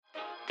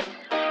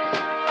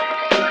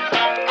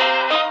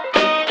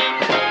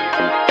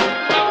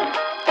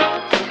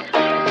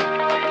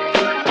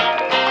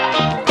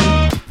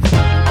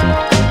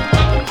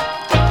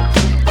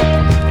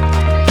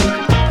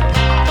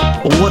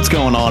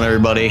going on,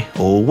 everybody?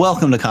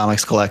 Welcome to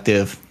Comics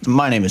Collective.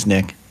 My name is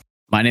Nick.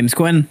 My name's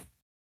Quinn.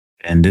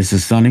 And this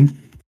is Sonny.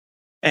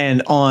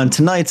 And on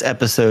today's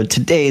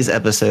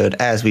episode,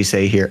 as we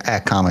say here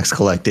at Comics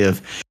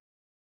Collective,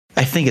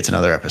 I think it's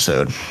another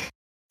episode.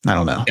 I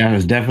don't know. Yeah,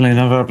 it's definitely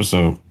another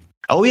episode.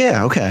 Oh,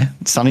 yeah. Okay.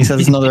 Sonny says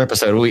it's another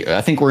episode.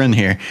 I think we're in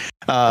here.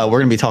 We're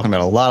going to be talking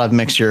about a lot of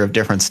mixture of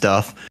different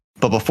stuff.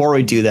 But before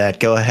we do that,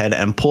 go ahead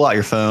and pull out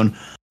your phone,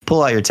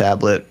 pull out your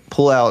tablet,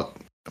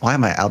 why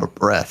am I out of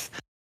breath?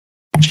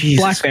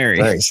 Jesus BlackBerry.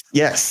 Christ.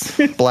 Yes.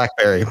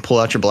 BlackBerry. Pull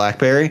out your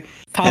BlackBerry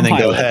and then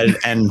go ahead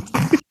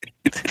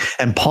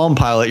and Palm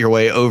Pilot your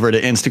way over to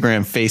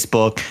Instagram,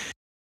 Facebook,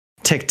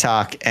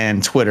 TikTok,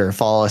 and Twitter.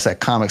 Follow us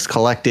at Comics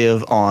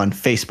Collective on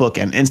Facebook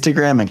and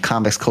Instagram, and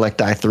Comics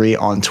Collecti 3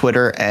 on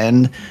Twitter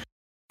and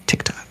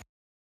TikTok.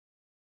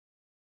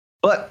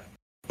 But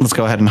let's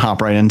go ahead and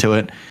hop right into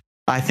it.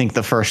 I think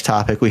the first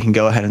topic we can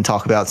go ahead and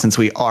talk about, since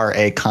we are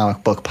a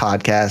comic book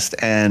podcast,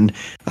 and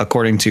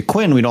according to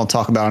Quinn, we don't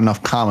talk about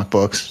enough comic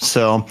books.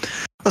 So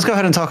let's go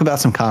ahead and talk about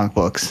some comic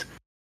books.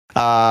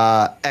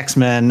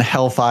 X-Men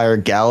Hellfire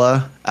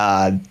Gala.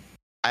 I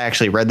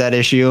actually read that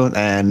issue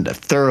and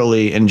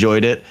thoroughly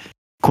enjoyed it.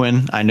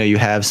 Quinn, I know you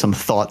have some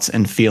thoughts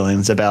and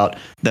feelings about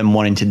them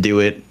wanting to do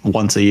it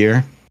once a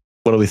year.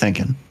 What are we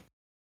thinking?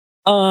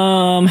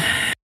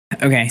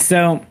 Okay,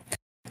 so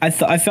I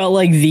felt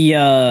like the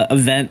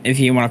event, if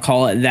you want to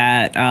call it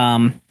that,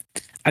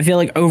 I feel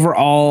like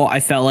overall, I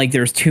felt like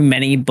there's too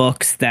many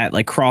books that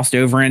like crossed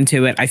over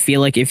into it. I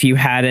feel like if you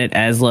had it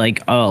as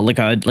like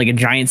a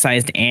giant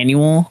sized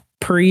annual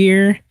per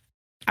year,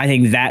 I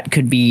think that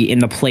could be in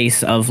the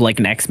place of like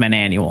an X-Men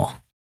annual.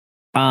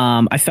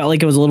 I felt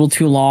like it was a little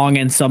too long,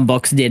 and some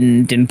books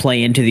didn't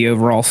play into the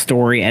overall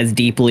story as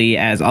deeply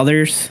as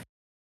others.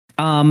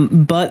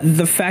 But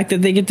the fact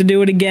that they get to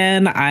do it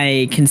again,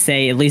 I can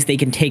say at least they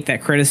can take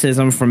that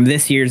criticism from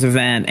this year's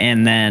event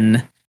and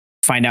then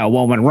find out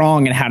what went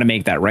wrong and how to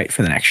make that right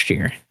for the next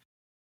year.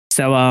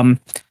 So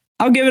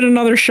I'll give it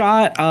another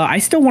shot. I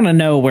still want to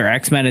know where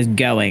X-Men is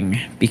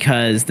going,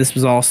 because this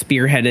was all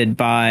spearheaded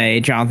by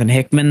Jonathan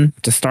Hickman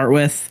to start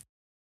with.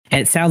 And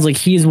it sounds like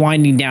he's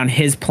winding down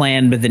his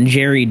plan, but then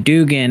Jerry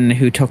Dugan,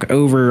 who took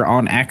over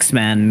on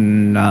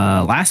X-Men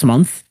last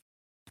month,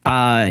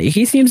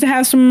 he seems to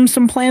have some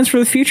plans for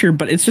the future,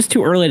 but it's just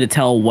too early to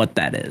tell what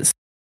that is.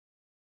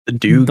 The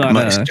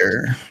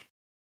Duke-meister.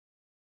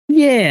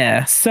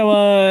 Yeah.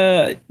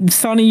 So,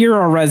 Sonny, you're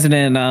a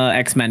resident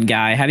X-Men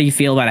guy. How do you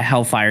feel about a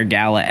Hellfire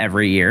Gala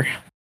every year?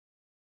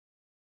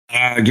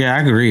 Yeah,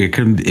 I agree.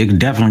 It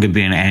definitely could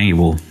be an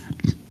annual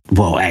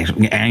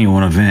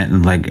event,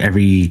 and like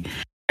every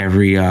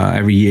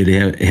year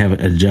they have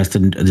adjust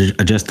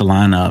the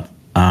lineup,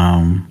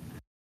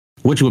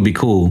 which would be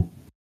cool.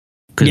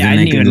 Because then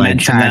they can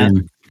like tie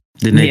in,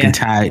 then they can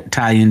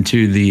tie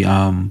into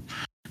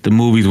the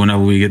movies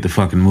whenever we get the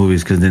fucking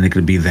movies, because then it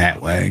could be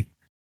that way.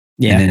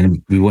 Yeah, and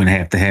then we wouldn't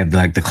have to have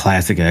like the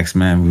classic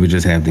X-Men. We would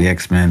just have the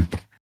X-Men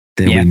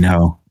that we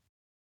know.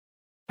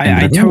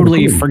 I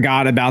totally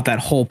forgot about that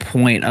whole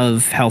point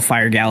of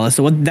Hellfire Gala.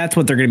 So that's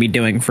what they're going to be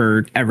doing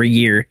for every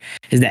year,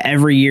 is that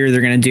every year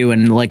they're going to do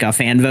like a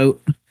fan vote,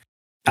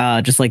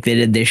 just like they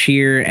did this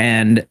year.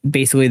 And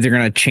basically they're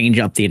going to change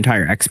up the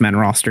entire X-Men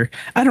roster.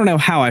 I don't know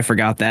how I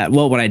forgot that.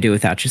 What would I do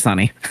without you,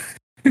 Sonny?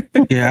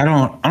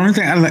 Yeah, only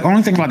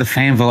thing about the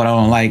fan vote I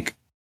don't like,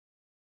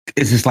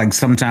 it's just like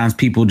sometimes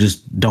people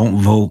just don't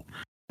vote.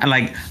 And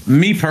like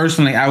me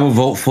personally, I will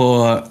vote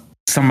for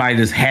somebody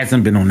that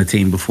hasn't been on the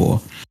team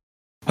before.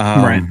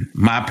 Right.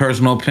 My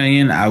personal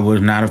opinion, I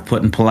would not have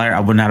put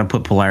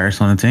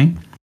Polaris on the team.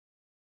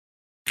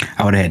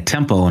 I would have had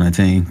Tempo on the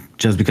team,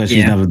 just because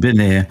she's never been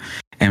there,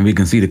 and we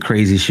can see the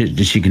crazy shit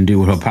that she can do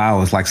with her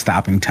powers, like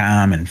stopping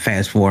time and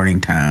fast forwarding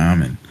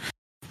time, and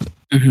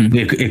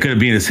it could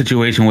be in a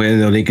situation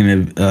where they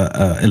can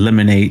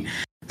eliminate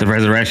the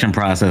resurrection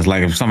process.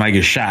 Like if somebody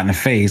gets shot in the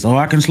face,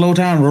 I can slow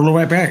time, roll it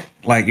right back.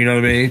 Like, you know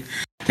what I mean?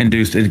 And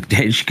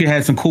she could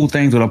have some cool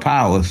things with her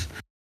powers.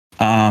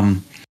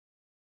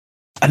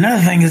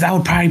 Another thing is I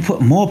would probably put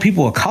more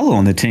people of color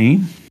on the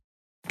team.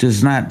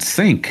 Just not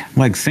Sync.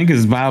 Like Sync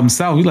is by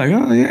himself. He's like,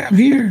 oh yeah, I'm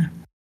here.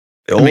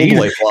 The old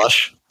boy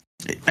flush.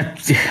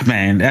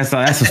 Man, that's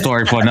a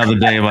story for another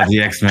day about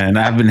the X-Men.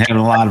 I've been having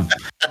a lot of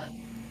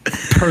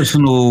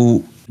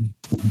personal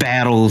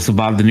battles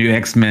about the new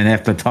X-Men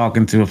after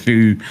talking to a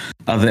few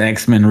other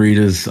X-Men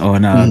readers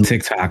on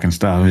TikTok and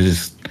stuff. It's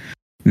just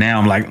now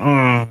I'm like,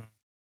 oh.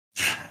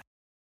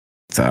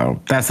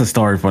 So that's a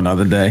story for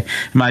another day.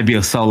 It might be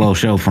a solo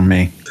show for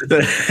me.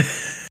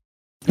 That's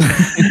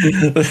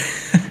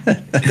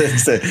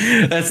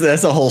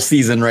a whole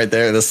season right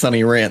there. The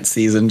Sunny Rant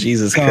season.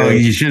 Jesus Christ. Oh,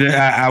 you should.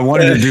 I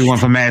wanted to do one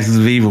for Masters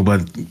of Evil,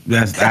 but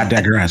I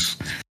digress.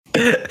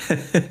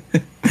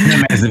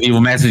 Masters of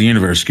Evil, Masters of the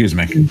Universe. Excuse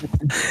me.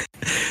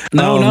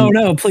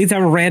 No. Please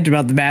have a rant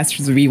about the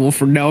Masters of Evil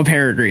for no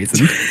apparent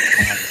reason.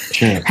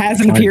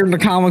 Hasn't appeared in a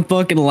comic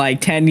book in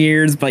like 10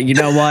 years, but you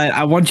know what?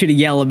 I want you to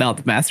yell about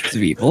the Masters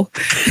of Evil.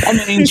 I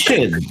mean,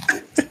 shit.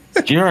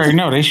 You already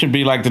know they should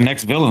be like the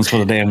next villains for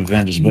the damn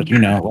Avengers, but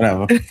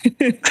whatever.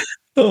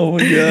 Oh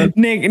my god,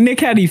 Nick,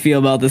 how do you feel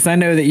about this? I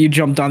know that you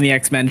jumped on the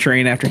X-Men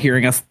train after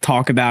hearing us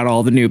talk about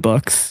all the new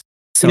books.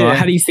 So Yeah.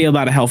 how do you feel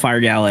about a Hellfire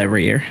Gala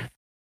every year?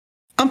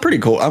 I'm pretty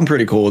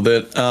cool with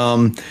it.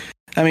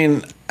 I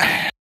mean,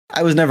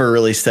 I was never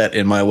really set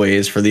in my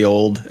ways for the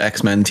old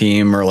X-Men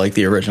team or like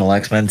the original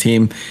X-Men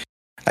team.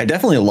 I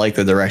definitely like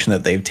the direction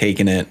that they've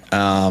taken it.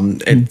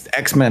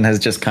 X-Men has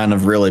just kind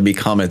of really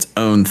become its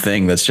own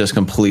thing that's just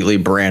completely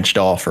branched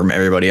off from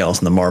everybody else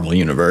in the Marvel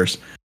universe.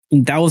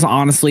 That was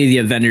honestly the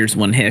Avengers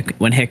when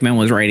Hickman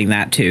was writing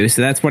that too.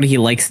 So that's what he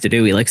likes to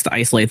do. He likes to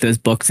isolate those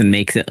books and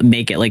make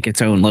it like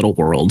its own little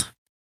world.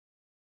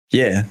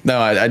 Yeah, no,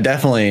 I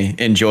definitely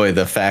enjoy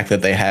the fact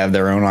that they have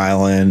their own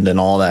island and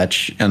all that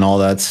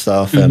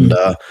stuff. And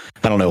I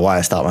don't know why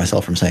I stopped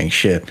myself from saying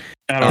shit.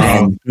 I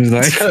don't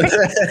know.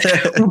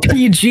 We're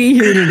PG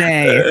here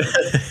today.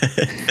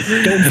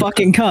 Don't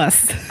fucking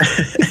cuss.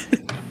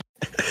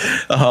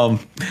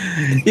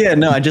 Yeah,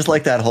 no, I just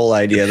like that whole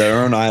idea,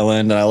 their own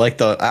island. And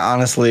I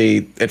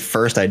honestly, at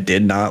first I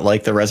did not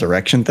like the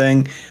resurrection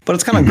thing, but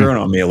it's kind of grown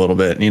on me a little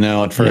bit.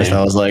 At first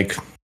I was like,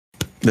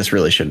 this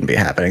really shouldn't be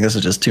happening. This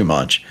is just too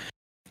much.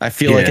 I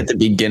feel like at the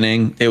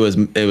beginning it was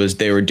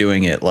they were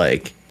doing it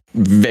like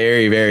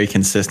very, very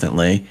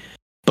consistently,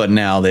 but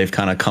now they've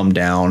kind of come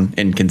down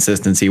in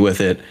consistency with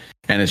it,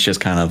 and it's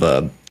just kind of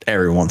a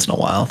every once in a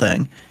while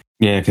thing.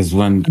 Yeah, because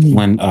when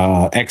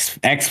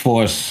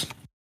X-Force,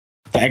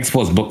 the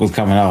X-Force book was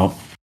coming out,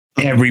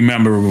 every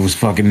member was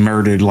fucking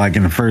murdered, like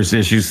in the first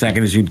issue,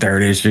 second issue,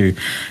 third issue.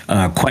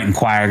 Quentin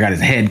Quire got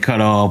his head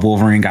cut off.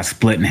 Wolverine got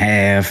split in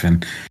half,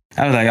 and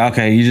I was like,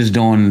 okay, you're just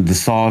doing the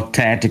Saw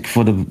tactic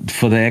for the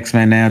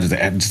X-Men now.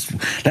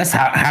 Just that's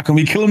how can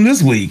we kill him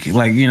this week?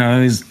 Like,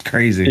 it's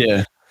crazy.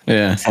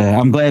 Yeah.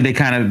 I'm glad they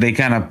kind of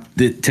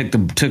took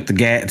the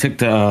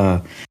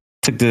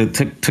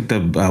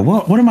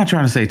what am I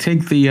trying to say?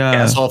 Take the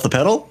gas off the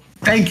pedal.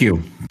 Thank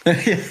you.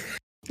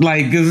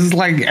 Like, cause it's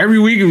like every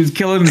week it was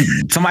killing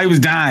somebody was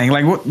dying.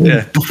 Like, what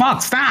the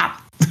fuck?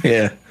 Stop.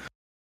 Yeah.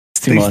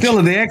 They still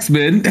are the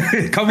X-Men.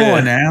 Come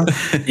on now.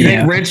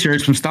 Yeah. Red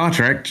shirts from Star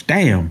Trek.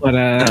 Damn. But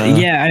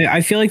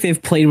I feel like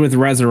they've played with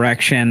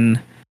Resurrection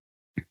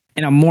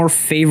in a more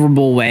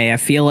favorable way. I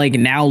feel like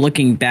now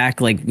looking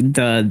back, like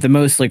the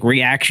most like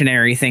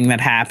reactionary thing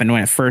that happened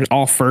when it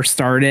first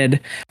started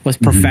was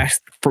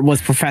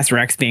Professor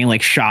X being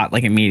like shot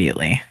like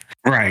immediately.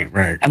 Right.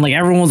 And like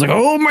everyone was like,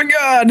 "Oh my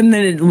god!" And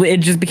then it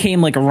just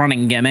became like a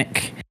running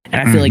gimmick. And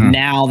I feel like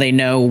now they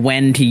know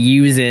when to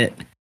use it.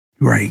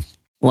 Right.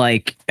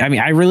 Like, I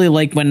mean, I really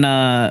like when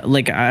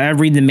like I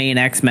read the main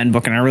X-Men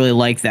book, and I really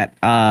like that.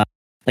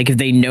 Like if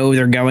they know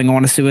they're going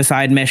on a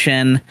suicide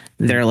mission,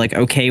 they're like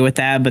okay with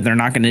that, but they're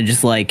not going to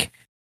just like,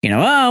 oh,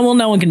 well,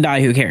 no one can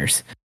die. Who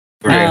cares?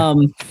 Right.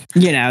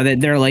 That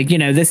they're like,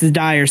 this is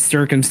dire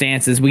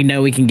circumstances. We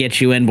know we can get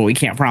you in, but we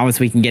can't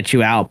promise we can get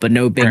you out. But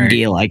no big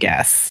deal, I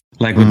guess.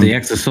 Like with the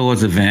X of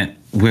Swords event,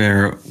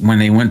 where when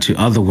they went to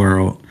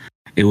Otherworld,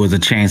 it was a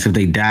chance if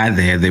they died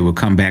there, they would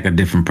come back a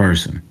different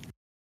person.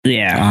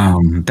 Yeah.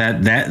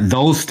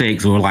 Those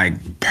stakes were like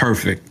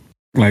perfect.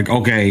 Like,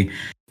 okay,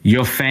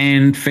 your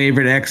fan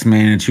favorite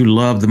X-Man that you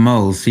love the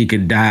most, he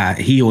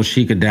or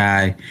she could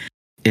die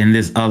in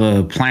this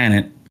other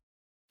planet.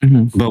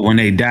 But when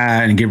they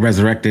die and get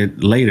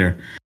resurrected later,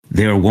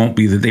 they won't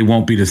be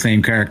the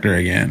same character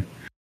again.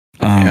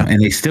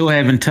 And they still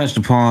haven't touched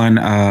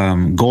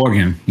upon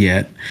Gorgon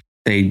yet.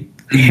 They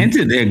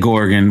hinted at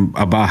Gorgon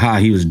about how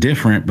he was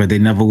different, but they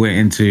never went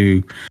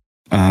into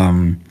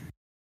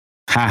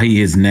how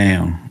he is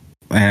now.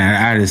 And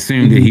I'd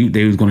assumed that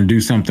they was going to do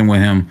something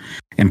with him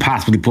and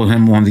possibly put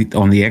him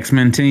on the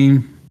X-Men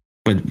team.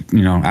 But,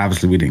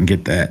 obviously we didn't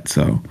get that.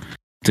 So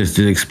just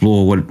to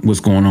explore what's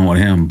going on with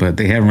him. But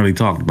they haven't really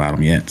talked about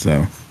him yet.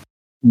 So,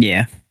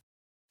 yeah.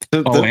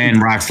 And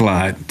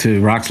Rockslide,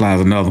 too.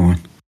 Rockslide's another one.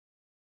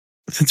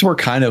 Since we're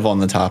kind of on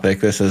the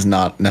topic, this is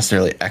not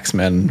necessarily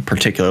X-Men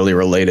particularly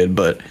related,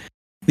 but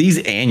these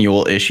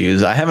annual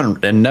issues, I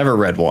haven't and never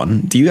read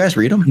one. Do you guys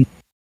read them?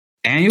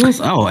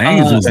 Annuals? Oh,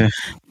 annuals.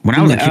 When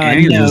I was a kid,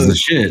 annuals was the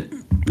shit.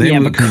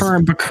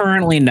 But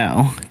currently,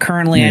 no.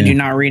 Currently, I do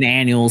not read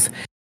annuals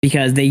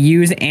because they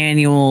use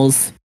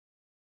annuals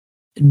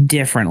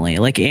differently.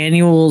 Like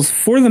annuals,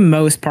 for the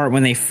most part,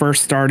 when they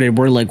first started,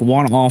 were like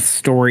one-off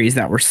stories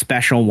that were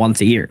special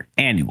once a year.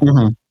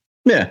 Annual.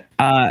 Yeah.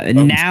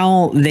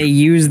 Now they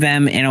use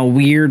them in a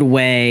weird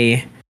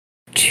way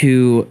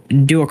to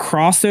do a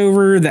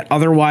crossover that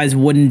otherwise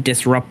wouldn't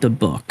disrupt the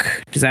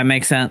book. Does that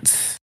make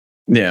sense?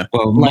 Yeah.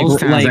 Well, most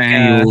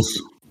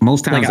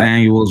times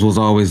annuals was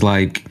always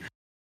like,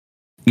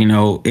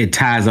 it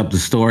ties up the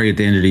story at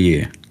the end of the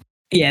year.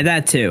 Yeah,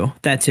 that too.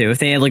 If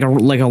they had like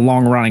a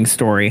long running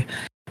story.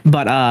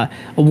 But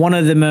one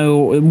of the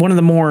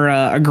more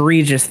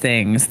egregious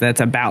things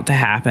that's about to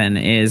happen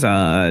is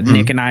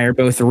Nick and I are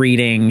both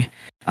reading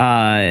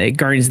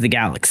Guardians of the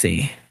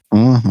Galaxy.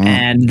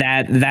 And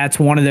that's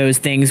one of those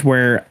things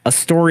where a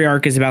story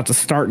arc is about to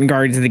start in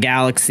Guardians of the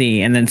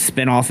Galaxy and then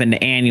spin off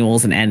into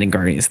annuals and end in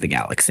Guardians of the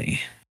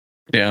Galaxy.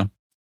 Yeah.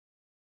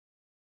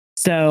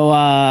 So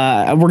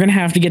we're gonna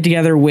have to get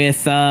together with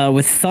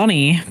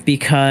Funny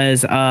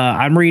because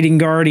I'm reading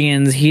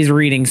Guardians, he's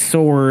reading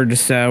Sword,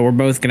 so we're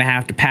both gonna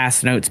have to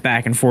pass notes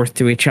back and forth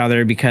to each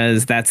other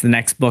because that's the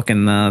next book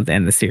in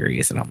the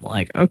series. And I'm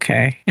like,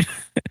 okay,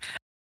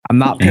 I'm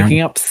not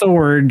picking up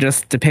Sword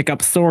just to pick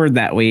up Sword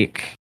that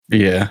week.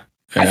 Yeah.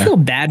 I feel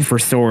bad for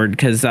Sword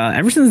because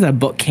ever since that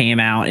book came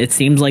out, it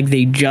seems like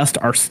they just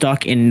are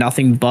stuck in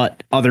nothing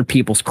but other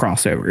people's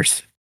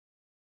crossovers.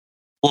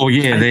 Oh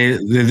yeah,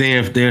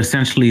 they're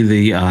essentially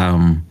the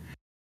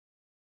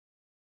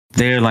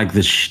they're like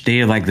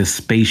the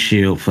space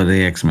shield for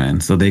the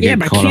X-Men. So they get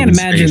but caught I can't up in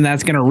imagine space.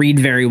 that's going to read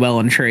very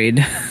well in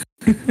trade.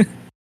 The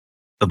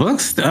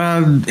books,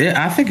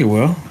 I think it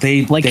will.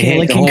 They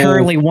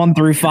concurrently 1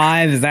 through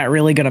 5. Is that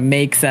really going to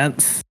make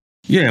sense?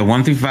 Yeah,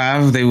 1 through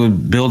 5. They were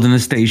building a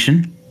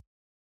station.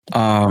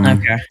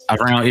 Okay.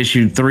 Around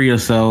issue 3 or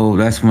so,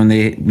 that's when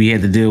we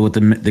had to deal with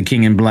the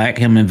King in Black,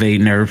 him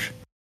invading Earth.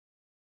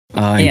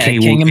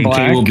 Cable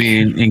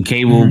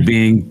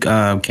being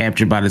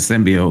captured by the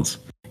symbiotes,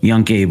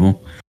 young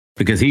Cable,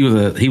 because he was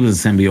a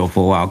symbiote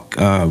for a while.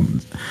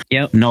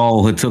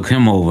 Null had took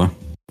him over,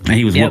 and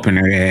he was whooping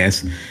their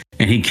ass,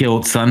 and he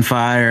killed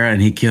Sunfire,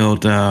 and he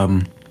killed.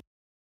 I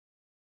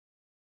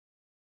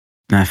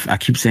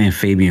keep saying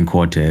Fabian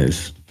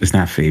Cortez. It's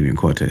not Fabian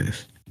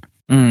Cortez.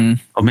 Or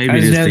maybe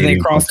it is Fabian they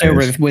crossed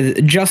Cortez. over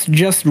with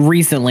just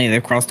recently.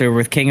 They crossed over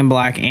with King in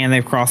Black, and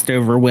they've crossed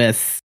over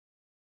with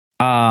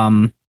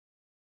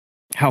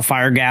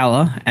Hellfire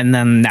Gala, and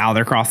then now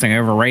they're crossing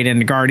over right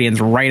into Guardians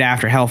right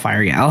after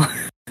Hellfire Gala.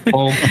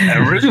 Well,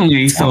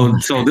 originally, so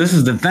this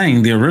is the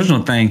thing. The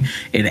original thing,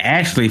 it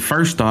actually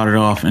first started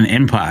off in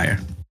Empire.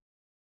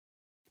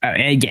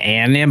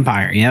 And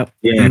Empire, yep.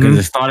 Yeah, because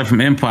it started from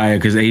Empire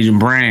because Agent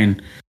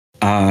Brand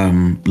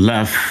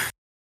left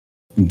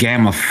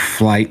Alpha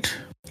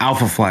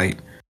Flight,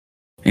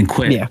 and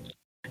quit. Yeah.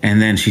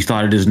 And then she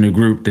started this new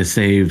group that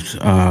saved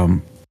not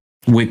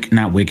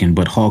Wiccan,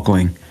 but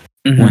Hulkling.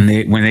 When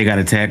they got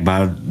attacked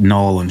by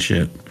Null and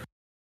shit.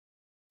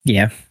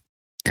 Yeah.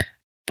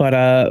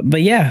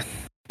 But yeah.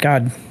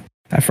 God,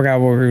 I forgot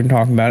what we were even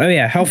talking about. Oh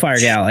yeah, Hellfire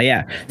Gala,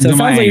 yeah. So it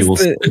sounds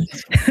annuals.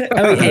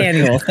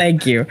 Annual,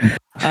 thank you.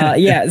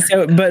 Yeah,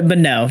 so but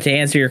no, to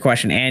answer your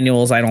question,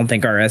 annuals I don't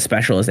think are as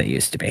special as they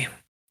used to be.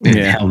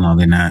 Yeah. Hell no,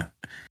 they're not.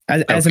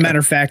 As a matter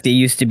of fact, it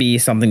used to be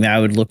something that I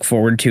would look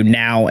forward to.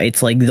 Now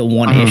it's like the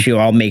one issue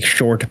I'll make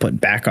sure to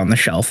put back on the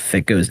shelf if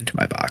it goes into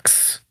my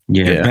box.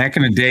 Yeah, back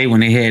in the day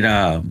when they had,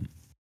 I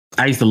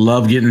used to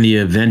love getting the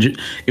Avengers.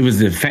 It was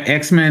the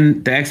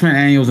X-Men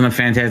annuals and the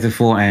Fantastic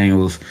Four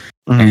annuals,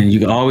 and you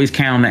could always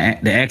count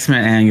the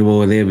X-Men annual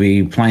where they'd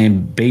be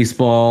playing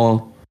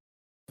baseball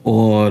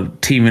or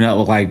teaming up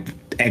with like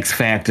X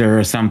Factor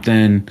or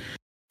something,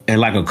 at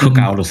like a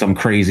cookout or some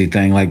crazy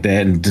thing like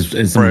that, and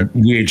some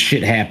weird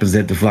shit happens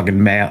at the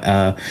fucking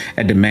at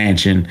the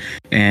mansion.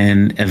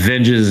 And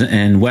Avengers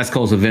and West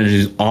Coast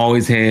Avengers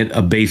always had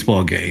a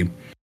baseball game.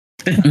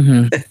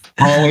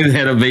 Always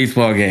had a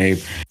baseball game,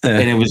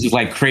 and it was just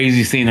like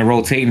crazy seeing the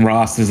rotating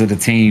rosters of the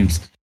teams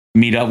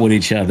meet up with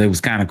each other. It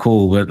was kind of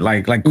cool, but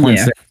like Quinn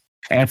said,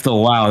 after a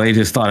while they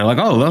just started like,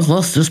 oh,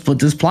 let's just put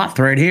this plot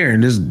thread here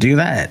and just do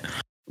that.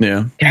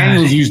 Yeah,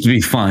 annuals used to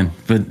be fun,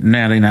 but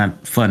now they're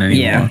not fun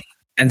anymore. Yeah,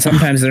 and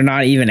sometimes they're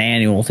not even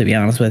annual, to be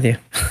honest with you.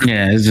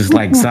 Yeah, it's just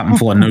like something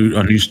for a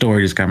new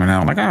story is coming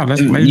out. Like, oh,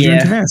 let's jump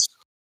into this.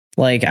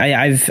 Like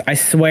I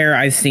swear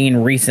I've seen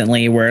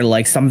recently where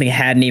like something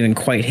hadn't even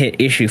quite hit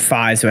issue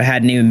 5, so it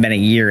hadn't even been a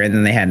year, and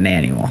then they had an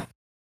annual.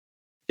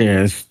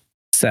 Yes.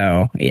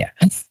 So yeah,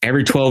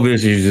 every 12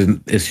 issues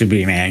it should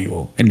be an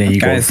annual, and then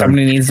you guys,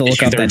 somebody needs to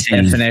look up 13.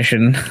 That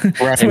definition.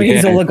 Somebody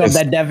needs to look up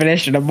that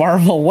definition of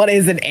Marvel. What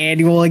is an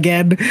annual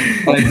again?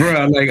 Like,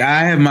 bro, like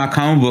I have my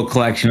comic book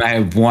collection. I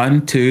have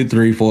 1, 2,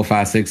 3, 4,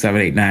 5, 6,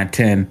 7, 8, 9,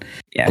 10,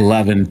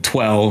 11,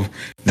 12.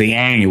 The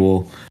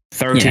annual.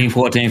 13,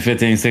 14,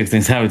 15,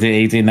 16, 17,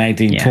 18,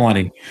 19,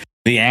 20.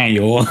 The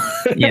annual.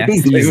 Yeah.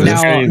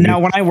 Now,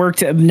 when I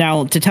worked,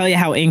 to tell you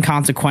how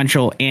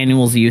inconsequential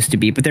annuals used to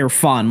be, but they were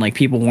fun, like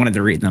people wanted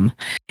to read them,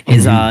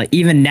 is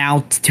even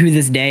now to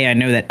this day, I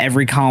know that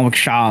every comic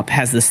shop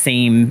has the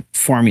same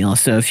formula.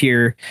 So if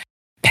you're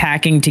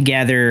packing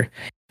together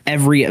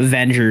every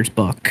Avengers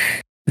book,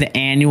 the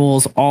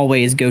annuals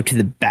always go to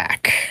the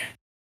back.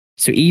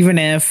 So even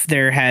if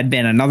there had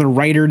been another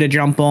writer to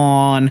jump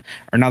on or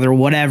another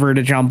whatever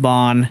to jump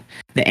on,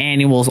 the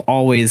annuals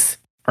always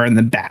are in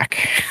the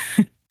back.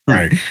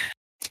 Right.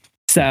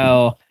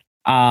 So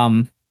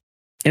it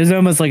was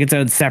almost like its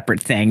own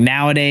separate thing.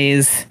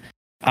 Nowadays,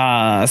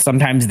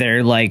 sometimes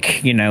they're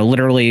like,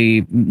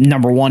 literally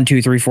number 1,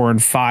 2, 3, 4,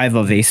 and 5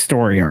 of a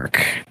story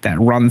arc that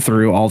run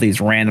through all these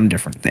random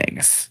different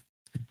things.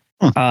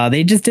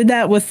 They just did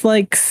that with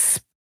like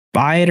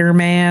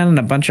Spider-Man and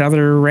a bunch of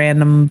other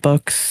random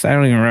books. I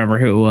don't even remember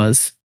who it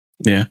was.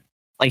 Yeah.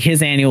 Like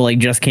his annual like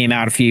just came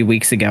out a few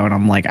weeks ago, and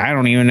I'm like, I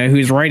don't even know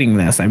who's writing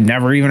this. I've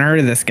never even heard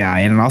of this guy,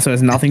 and it also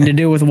has nothing to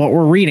do with what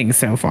we're reading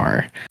so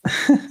far.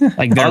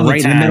 Like they're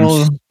right in the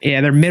middle.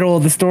 They're middle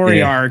of the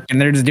story arc, and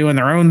they're just doing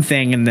their own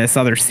thing in this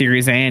other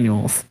series of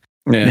annuals.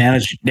 Yeah. Now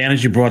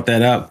that you brought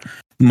that up,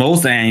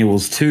 most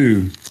annuals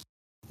too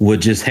would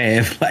just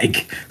have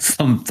like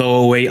some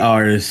throwaway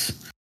artist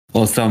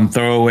or some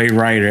throwaway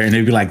writer, and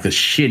it'd be like the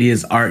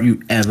shittiest art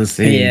you ever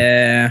seen.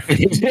 Yeah.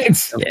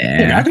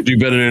 I could do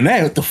better than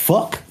that. What the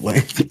fuck?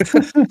 Like,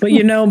 but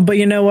you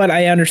know what?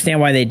 I understand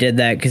why they did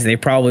that, because they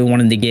probably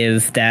wanted to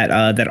give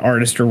that that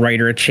artist or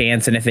writer a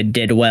chance, and if it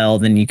did well,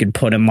 then you could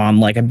put him on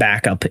like a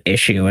backup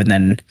issue, and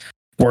then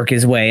work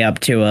his way up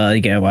to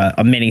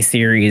a mini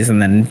series,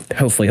 and then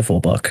hopefully a full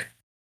book.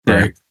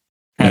 Right.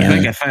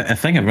 I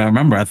think if I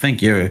remember, I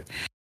think your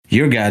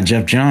guy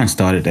Jeff Johns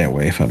started that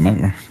way, if I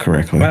remember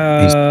correctly.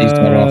 He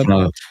started off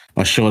on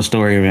a short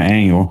story of an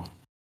annual.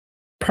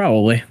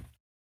 Probably.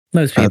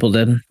 Most people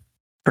did.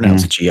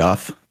 Pronounce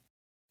Geoff.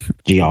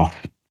 Geoff.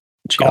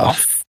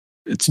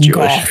 It's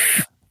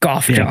Jewish.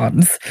 Goff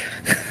Johns.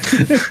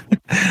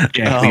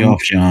 Jack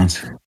Geoff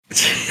Johns.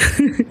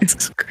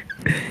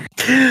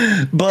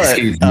 But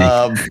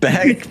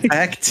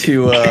back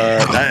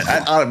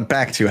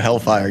to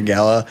Hellfire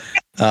Gala,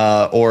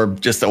 or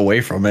just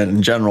away from it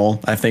in general.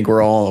 I think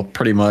we're all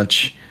pretty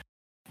much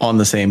on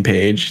the same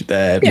page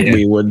that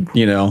we would,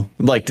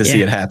 like to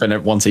see it happen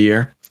at once a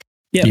year.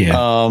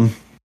 Yeah.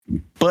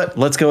 But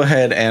let's go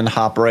ahead and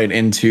hop right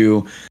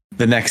into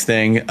the next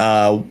thing.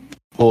 What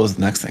was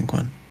the next thing,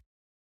 Quinn?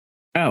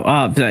 So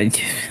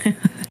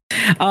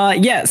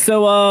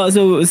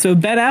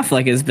Ben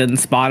Affleck has been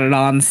spotted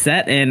on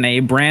set in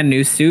a brand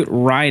new suit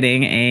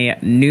riding a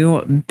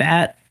new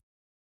bat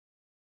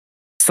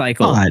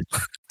cycle.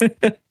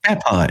 Bat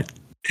pod.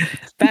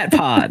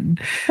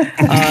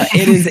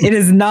 It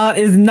is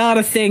not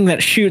a thing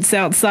that shoots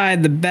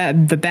outside the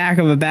back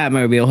of a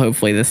Batmobile,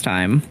 hopefully this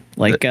time.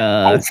 Like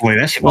hopefully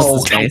that shit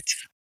was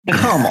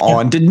come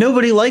on, did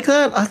nobody like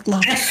that? I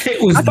thought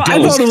it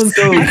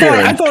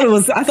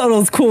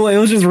was cool. It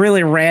was just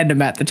really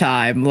random at the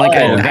time. Like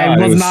I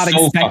was not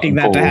expecting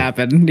that to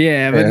happen.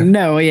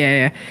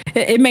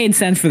 It made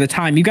sense for the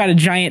time. You got a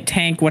giant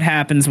tank. What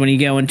happens when you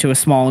go into a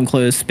small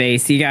enclosed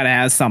space? You got to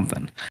have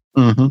something.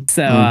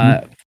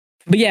 So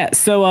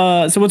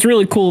what's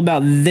really cool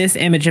about this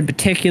image in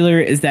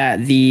particular is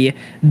that the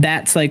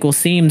Bat Cycle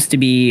seems to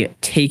be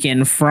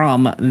taken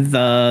from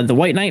the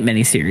White Knight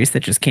miniseries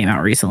that just came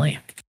out recently.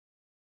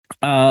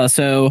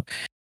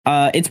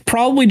 It's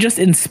probably just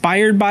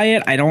inspired by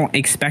it. I don't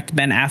expect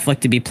Ben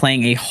Affleck to be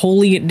playing a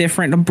wholly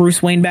different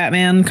Bruce Wayne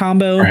Batman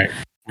combo. Right.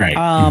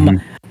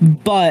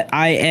 But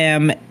I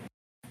am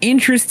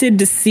interested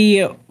to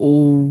see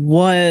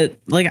what,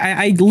 like,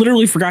 I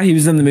literally forgot he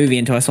was in the movie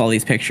until I saw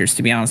these pictures,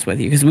 to be honest with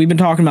you, because we've been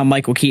talking about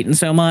Michael Keaton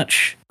so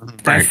much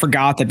that I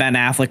forgot that Ben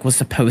Affleck was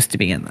supposed to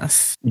be in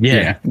this.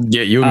 Yeah,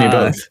 you and me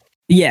both.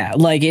 Yeah,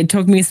 like it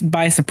took me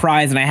by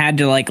surprise, and I had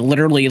to like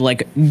literally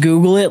like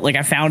Google it. Like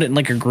I found it in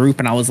like a group,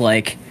 and I was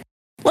like,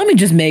 let me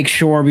just make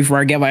sure before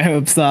I get my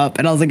hopes up.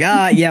 And I was like,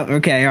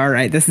 okay, all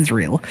right, this is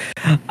real.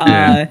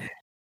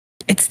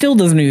 It still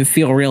doesn't even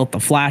feel real that The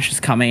Flash is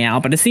coming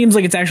out, but it seems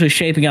like it's actually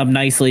shaping up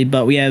nicely.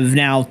 But we have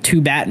now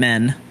two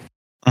Batmen.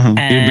 Two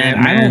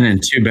Batmen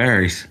and two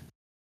Barrys.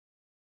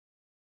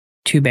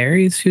 Two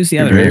Barrys? Who's the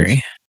other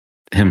Barry?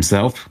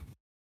 Himself.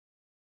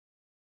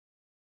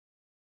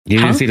 You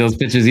didn't see those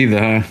pictures either,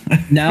 huh?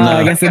 No,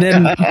 I guess I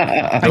didn't.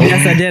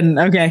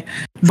 Okay,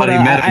 but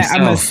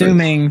I'm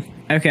assuming.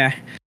 Okay,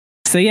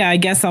 so yeah, I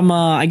guess I'm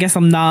not.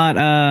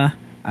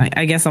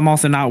 I guess I'm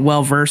also not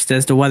well versed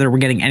as to whether we're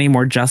getting any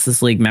more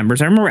Justice League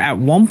members. I remember at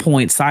one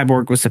point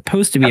Cyborg was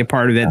supposed to be a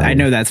part of it. I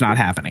know that's not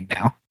happening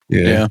now.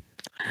 Yeah.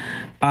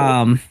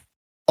 Also,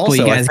 well,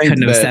 you guys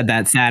couldn't have said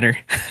that sadder.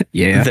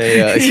 Yeah.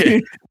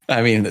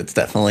 I mean, it's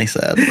definitely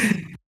sad.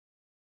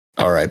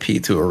 R.I.P.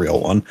 to a real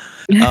one.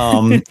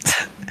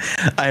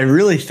 I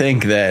really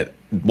think that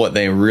what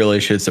they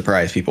really should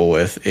surprise people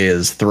with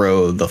is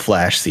throw the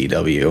Flash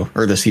CW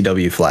or the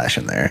CW Flash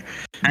in there,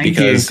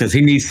 because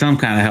he needs some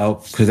kind of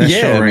help, because that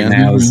show right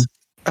now is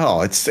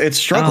it's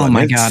struggling. Oh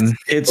my god,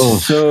 it's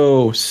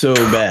so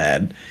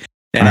bad,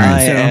 and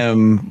I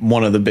am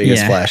one of the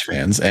biggest Flash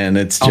fans, and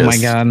it's just, oh my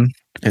god,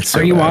 it's so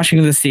are you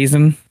watching this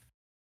season?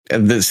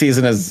 The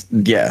season is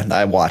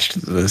I watched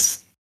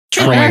this.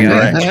 Oh my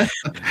god.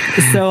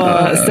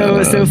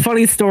 So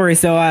funny story.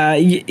 So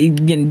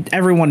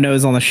everyone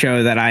knows on the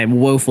show that I'm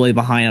woefully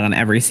behind on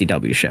every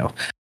CW show.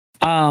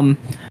 So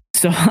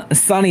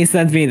Sonny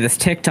sent me this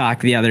TikTok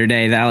the other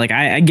day that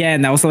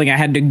that was something I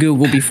had to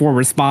Google before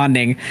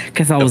responding,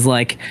 because I was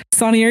like,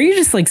 Sonny, are you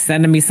just like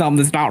sending me something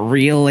that's not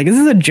real? Like, is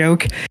this a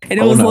joke? And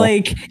it was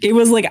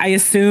like I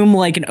assume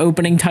like an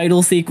opening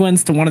title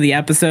sequence to one of the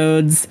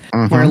episodes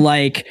where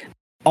like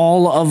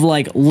all of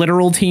like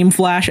literal Team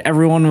Flash,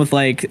 everyone with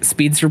like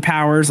speedster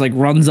powers, like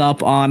runs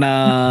up on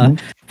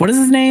what is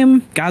his name?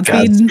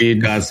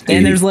 Godspeed. Godspeed.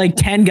 And there's like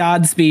 10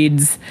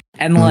 Godspeeds,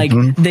 and like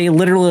they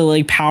literally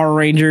like Power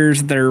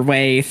Rangers their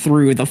way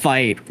through the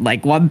fight.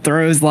 Like one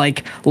throws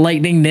like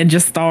lightning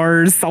ninja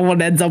stars,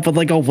 someone ends up with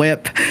like a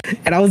whip,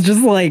 and I was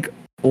just like,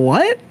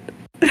 what?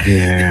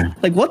 Yeah.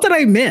 Like, what did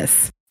I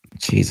miss?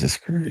 Jesus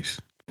Christ.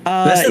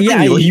 That's the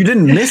thing, you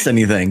didn't miss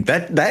anything.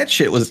 That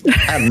shit was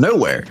out of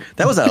nowhere.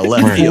 That was out of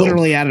left field.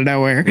 Literally out of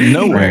nowhere.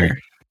 Nowhere.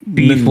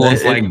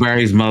 B-Force like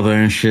Barry's mother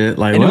and shit.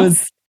 Like, and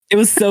what? It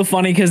was so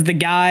funny because the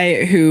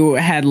guy who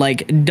had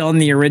like done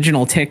the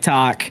original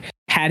TikTok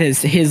had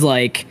his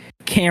like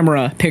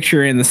camera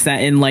picture in the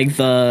set in like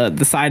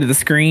the side of the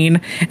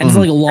screen, and just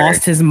like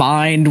lost his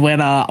mind when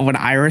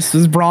Iris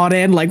was brought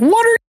in. Like,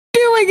 what are you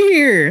doing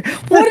here?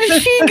 What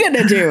is she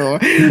gonna do?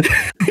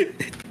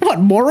 What,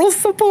 moral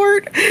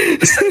support?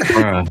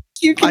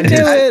 You can do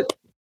it.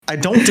 I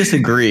don't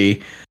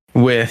disagree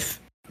with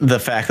the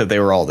fact that they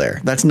were all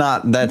there. That's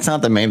not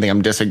the main thing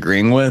I'm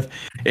disagreeing with.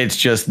 It's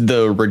just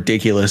the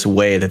ridiculous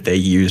way that they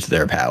used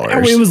their powers.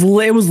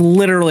 It was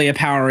literally a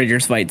Power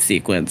Rangers fight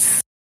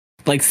sequence.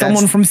 Like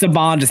someone from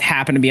Saban just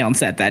happened to be on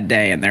set that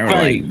day, and they were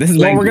like, "This is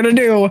what we're gonna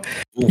do.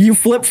 You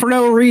flip for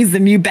no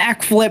reason. You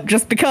backflip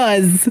just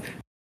because."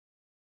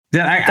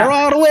 Throw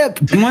out a whip.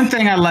 One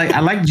thing I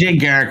like Jay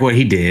Garrick, what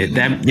he did.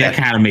 That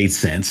kind of made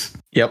sense.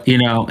 Yep. You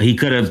know, he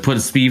could have put a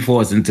Speed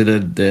Force into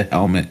the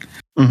helmet.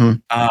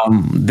 The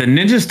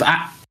ninjas.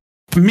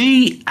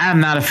 I'm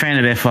not a fan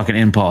of that fucking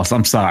Impulse.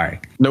 I'm sorry.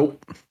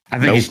 Nope. I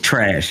think it's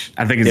trash.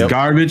 I think it's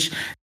garbage.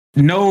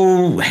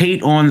 No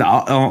hate on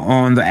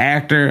the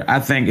actor. I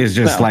think it's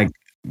just like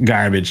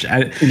garbage.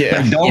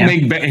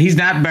 He's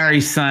not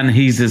Barry's son.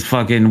 He's his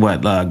fucking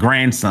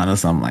grandson or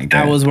something like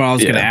that. That was what I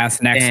was going to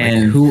ask next.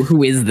 And like,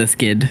 who is this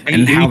kid,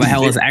 and how the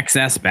hell is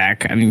XS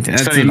back? I mean,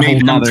 that's a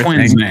whole other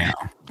twins thing now.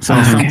 So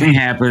something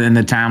happened and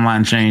the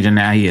timeline changed, and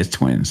now he has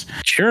twins.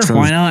 Sure, so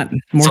why not?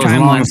 More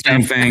timeline.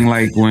 Same thing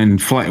like when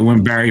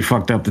Barry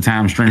fucked up the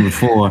time stream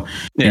before,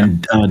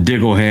 and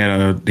Diggle had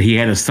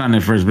a son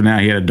at first, but now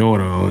he had a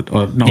daughter.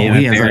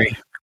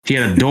 He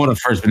had a daughter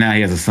first, but now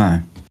he has a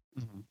son.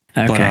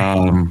 Okay.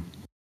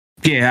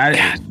 But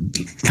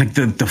like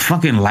the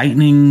fucking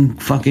lightning,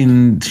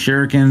 fucking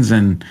shurikens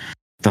and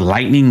the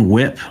lightning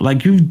whip.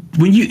 Like even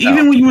when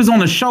you was on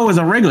the show as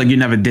a regular, you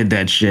never did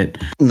that shit.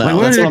 No, like,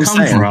 where did it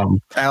come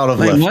from? Out of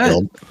left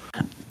field.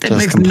 It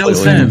makes no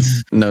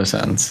sense. No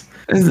sense.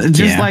 It's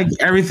just like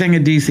everything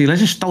at DC.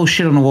 Let's just throw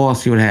shit on the wall,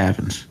 see what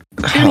happens.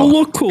 It'll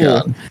look cool.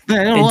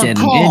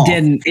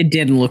 It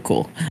didn't look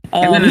cool.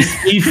 And then the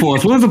Speed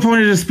Force. What was the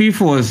point of the Speed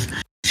Force?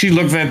 She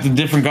looks at the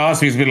different god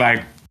speeds, be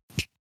like,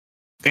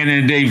 and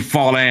then they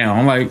fall down.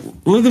 I'm like,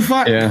 what the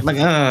fuck? Yeah. Like,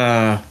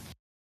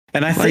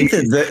 and I think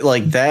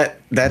that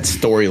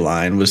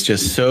storyline was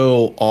just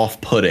so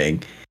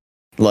off-putting.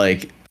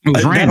 Like, it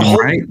was random,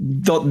 right?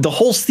 The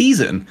whole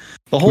season.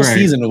 The whole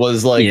season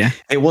was like,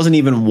 it wasn't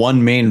even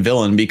one main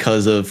villain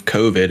because of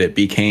COVID. It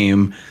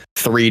became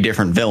 3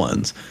 different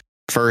villains.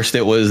 First,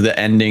 it was the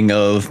ending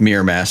of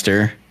Mirror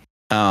Master.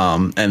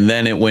 And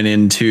then it went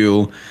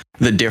into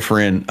the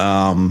different,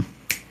 what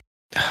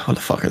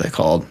the fuck are they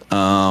called?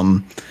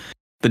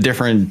 The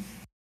different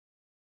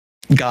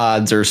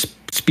gods or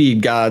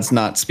speed gods,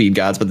 not speed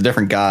gods, but the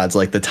different gods,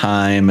 like the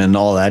time and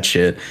all that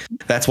shit.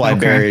 That's why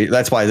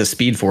that's why the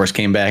Speed Force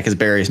came back as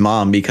Barry's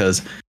mom,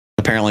 because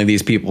apparently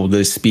these people,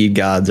 the speed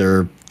gods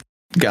or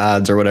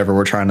whatever,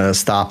 were trying to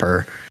stop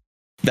her.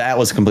 That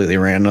was completely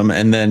random.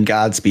 And then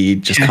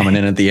Godspeed just coming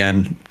in at the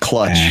end,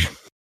 clutch. Yeah.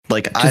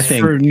 Like, just I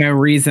think for no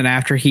reason,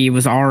 after he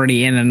was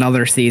already in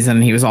another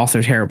season, he was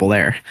also terrible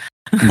there.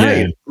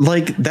 Right.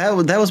 Like that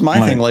was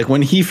my thing. Like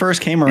when he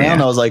first came around,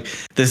 I was like,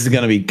 this is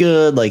gonna be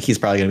good. Like he's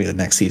probably gonna be the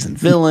next season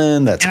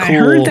villain. That's cool. I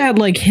heard that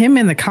like him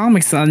in the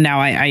comics now,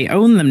 I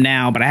own them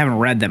now, but I haven't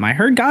read them. I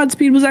heard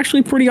Godspeed was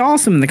actually pretty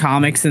awesome in the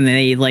comics, and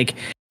they like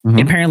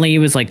apparently he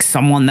was like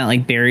someone that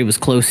like Barry was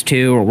close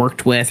to or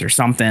worked with or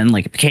something.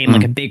 Like it became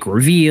like a big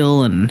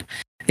reveal, and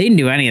they didn't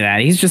do any of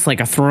that. He's just like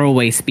a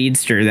throwaway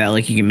speedster that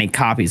like you can make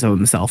copies of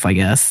himself, I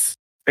guess.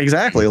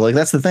 Exactly. Like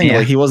that's the thing. Yeah.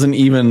 Like he wasn't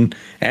even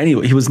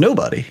anyway. He was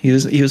nobody. He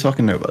was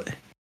fucking nobody.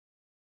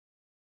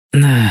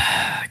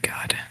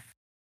 God.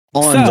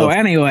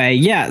 Anyway,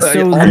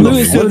 the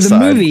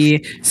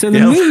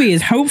movie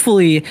is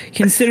hopefully,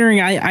 considering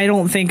I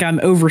don't think I'm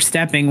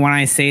overstepping when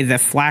I say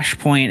that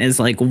Flashpoint is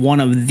like one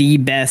of the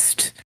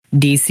best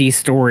DC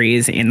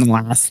stories in the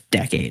last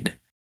decade.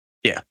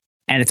 Yeah.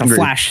 And it's a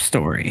Flash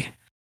story.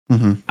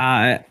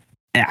 I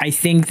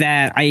think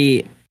that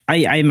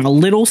I'm a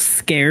little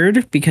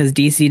scared because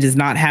DC does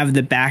not have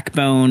the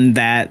backbone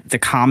that the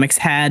comics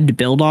had to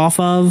build off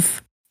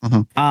of.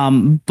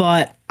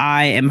 But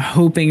I am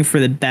hoping for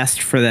the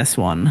best for this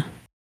one.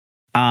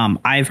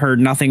 I've heard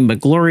nothing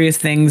but glorious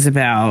things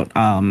about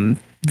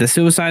the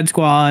Suicide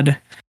Squad.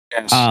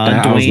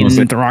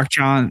 Dwayne The Rock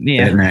Johnson.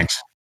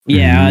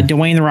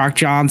 Dwayne The Rock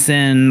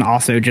Johnson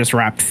also just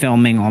wrapped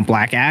filming on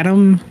Black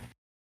Adam.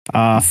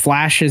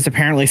 Flash is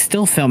apparently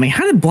still filming.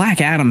 How did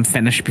Black Adam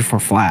finish before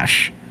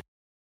Flash?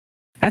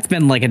 That's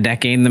been like a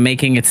decade in the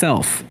making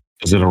itself.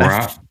 Is it a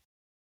wrap?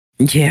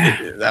 Yeah.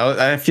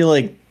 I feel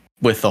like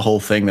with the whole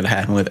thing that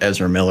happened with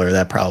Ezra Miller,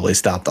 that probably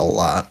stopped a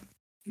lot.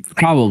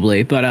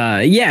 Probably,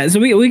 but yeah. So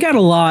we got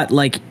a lot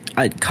like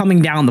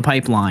coming down the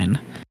pipeline.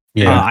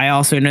 Yeah. I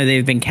also know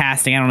they've been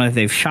casting. I don't know if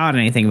they've shot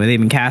anything, but they've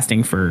been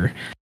casting for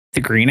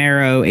the Green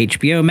Arrow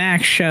HBO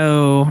Max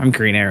show. I'm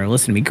Green Arrow.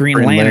 Listen to me,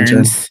 Green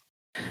Lanterns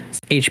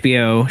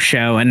HBO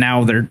show, and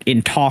now they're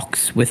in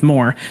talks with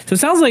more. So it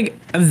sounds like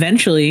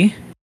eventually,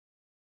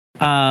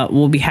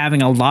 we'll be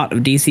having a lot of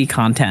DC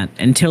content.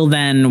 Until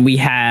then, we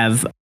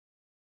have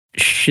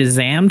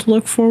Shazam to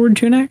look forward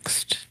to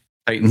next.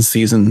 Titans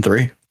season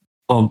 3.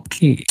 Well,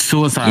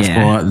 Suicide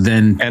Squad,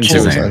 then and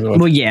Suicide Squad.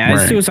 Well, yeah,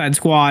 right. Suicide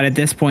Squad at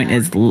this point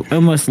is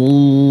almost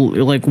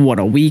like what,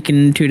 a week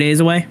and 2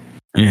 days away.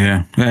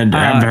 Yeah,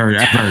 I've heard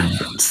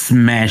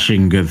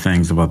smashing good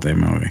things about that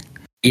movie.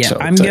 Yeah, so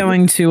I'm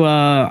going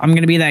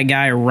to be that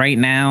guy right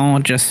now,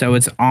 just so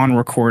it's on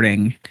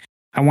recording.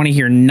 I want to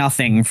hear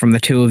nothing from the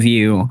two of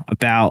you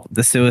about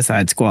the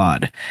Suicide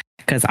Squad,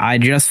 because I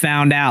just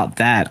found out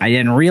that I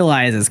didn't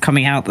realize it's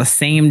coming out the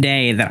same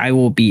day that I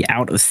will be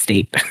out of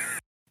state.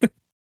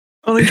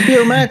 On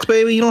HBO Max,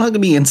 baby. You don't have to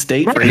be in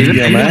state for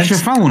HBO Max. Your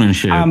phone and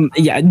shit.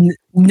 Yeah,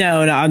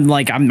 no. I'm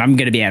I'm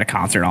gonna be at a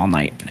concert all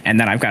night, and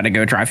then I've got to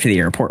go drive to the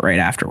airport right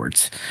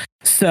afterwards.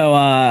 So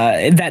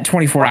that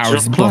 24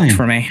 hours is booked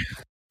for me.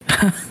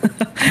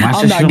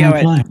 I'm not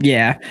going.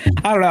 Yeah,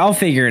 I don't know. I'll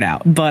figure it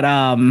out. But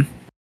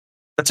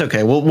that's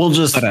okay. We'll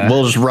just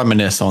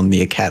reminisce on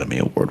the Academy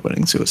Award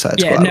winning Suicide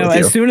Squad. Yeah, no.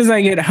 As soon as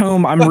I get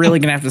home, I'm really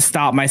gonna have to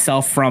stop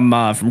myself from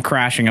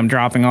crashing. I'm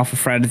dropping off a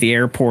friend at the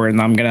airport,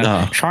 and I'm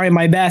gonna try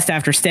my best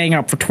after staying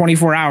up for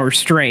 24 hours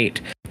straight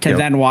to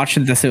then watch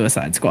the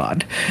Suicide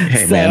Squad.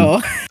 Hey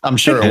man, I'm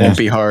sure it won't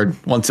be hard.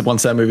 Once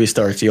that movie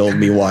starts, you'll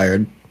be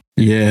wired.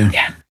 Yeah.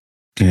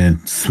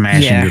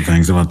 Smashing good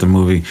things about the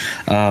movie.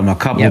 A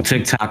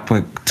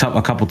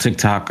couple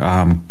TikTok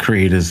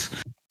creators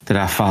that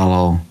I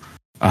follow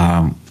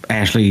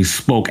actually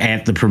spoke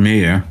at the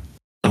premiere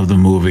of the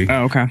movie.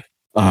 Oh, okay.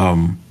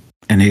 And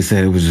they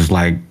said it was just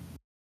like,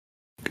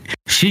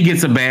 she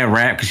gets a bad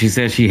rap because she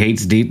says she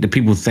hates the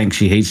people think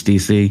she hates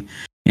DC,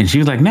 and she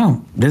was like,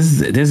 no, this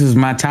is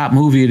my top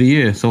movie of the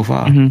year so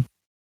far. Mm-hmm.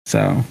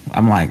 So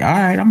I'm like, all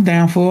right, I'm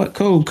down for it.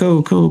 Cool.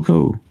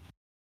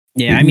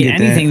 Yeah, I mean,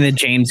 anything that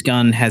James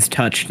Gunn has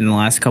touched in the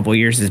last couple of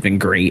years has been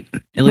great,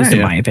 at least in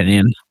my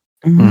opinion.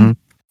 Mm-hmm.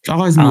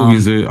 All his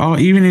movies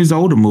even his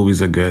older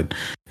movies are good.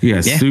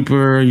 Yeah,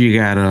 Super. You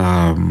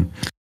got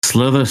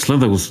Slither.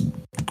 Slither was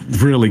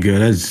really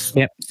good.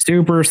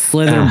 Super,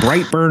 Slither.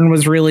 Brightburn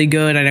was really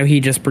good. I know he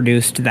just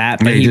produced that,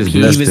 but he was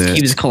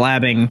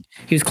collabing.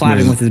 He was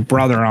collabing with his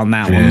brother on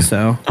that one.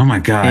 So, oh my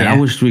god, I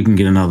wish we can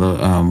get another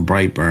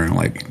Brightburn,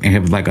 and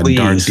have like a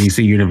dark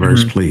DC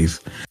universe, please.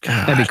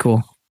 God. That'd be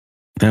cool.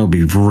 That would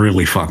be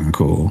really fucking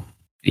cool.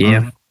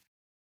 Yeah.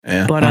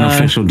 But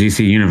unofficial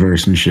DC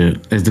universe and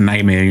shit. It's the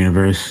Nightmare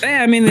universe.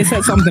 Yeah, I mean they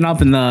set something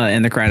up in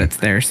the credits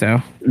there,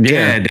 so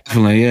yeah,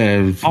 definitely.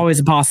 Yeah, always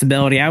a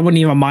possibility. I wouldn't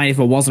even mind if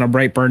it wasn't a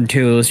Brightburn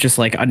 2. It was just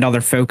like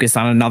another focus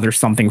on another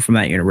something from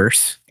that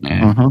universe.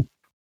 Yeah.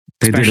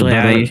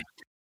 Especially,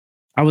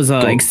 I was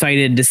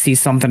excited to see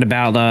something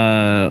about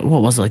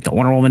what was it, like the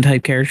Wonder Woman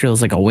type character? It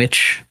was like a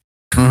witch.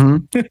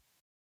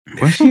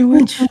 Mm-hmm. Was she a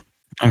witch?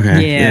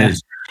 Okay. Yeah.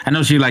 I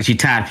know she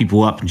tied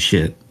people up and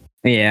shit.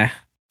 Yeah.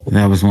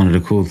 That was one of the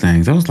cool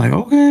things. I was like,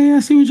 okay, I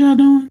see what y'all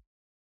doing.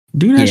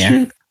 Do that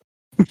shit.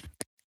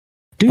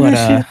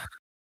 That shit.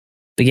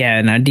 But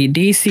yeah, now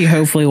DC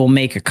hopefully will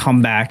make a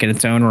comeback in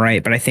its own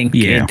right. But I think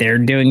they're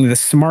doing the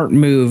smart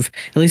move.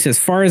 At least as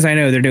far as I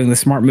know, they're doing the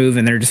smart move,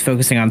 and they're just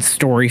focusing on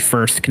story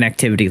first,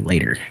 connectivity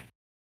later.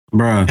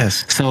 Bro.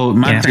 Yes. So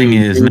my thing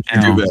is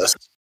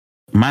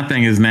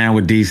now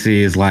with DC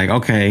is like,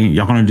 okay,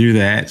 y'all gonna do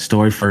that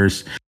story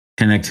first,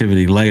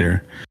 connectivity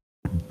later,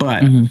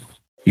 but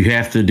you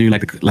have to do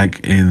like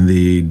in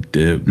the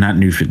not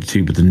New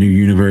 52, but the new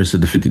universe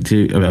of the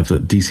 52 of the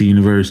DC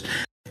universe,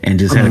 and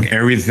just have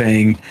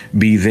everything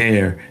be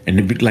there,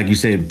 and like you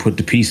said, put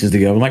the pieces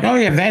together. Like, oh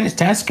yeah,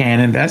 that's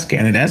canon.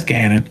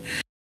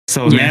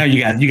 So now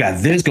you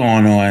got this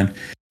going on,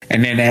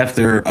 and then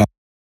after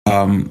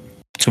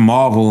to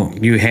Marvel,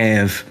 you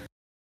have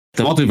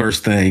the multiverse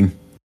thing,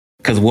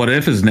 because What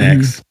If is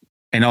next,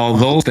 and all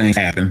those things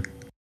happen.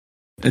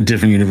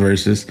 Different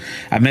universes.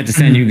 I meant to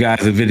send you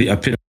guys a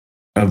picture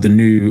of the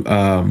new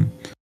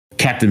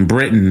Captain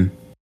Britain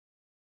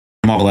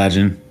Marvel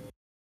Legend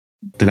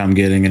that I'm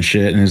getting and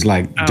shit, and it's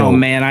like, dope. Oh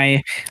man,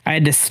 I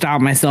had to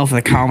stop myself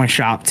at the comic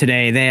shop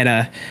today.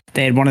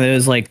 They had one of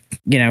those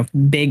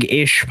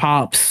big-ish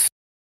pops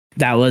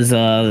that was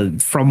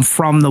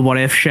from the What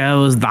If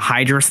shows, the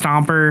Hydra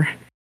Stomper.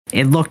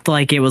 It looked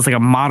like it was like a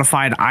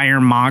modified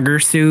Ironmonger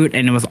suit,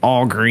 and it was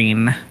all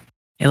green.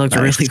 It looked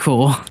really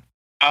cool.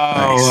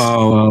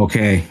 Oh,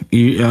 okay.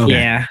 Okay.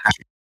 Yeah.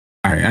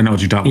 All right, I know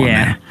what you're talking about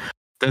now.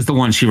 That's the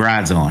one she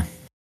rides on.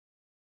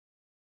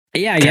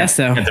 Yeah, I guess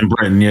so. Captain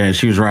Britain,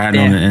 she was riding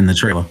on it in the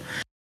trailer.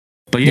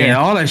 But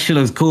all that shit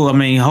looks cool. I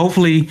mean,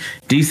 hopefully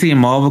DC and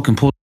Marvel can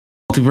pull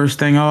the multiverse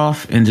thing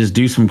off and just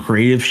do some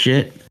creative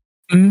shit.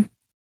 Mm-hmm.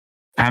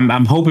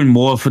 I'm hoping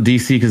more for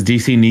DC because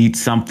DC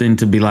needs something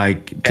to be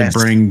like to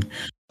bring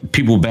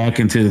people back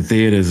into the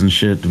theaters and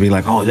shit to be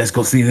like, oh, let's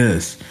go see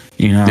this.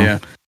 Yeah.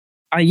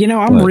 I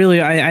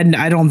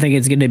don't think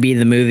it's going to be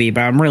the movie,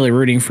 but I'm really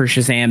rooting for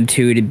Shazam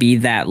 2 to be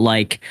that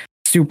like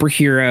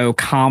superhero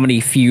comedy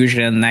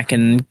fusion that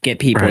can get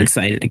people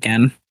excited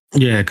again.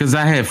 Yeah, because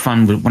I had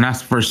fun when I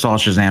first saw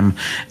Shazam.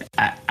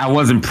 I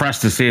was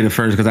impressed to see it at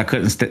first because I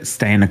couldn't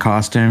stay in the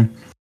costume.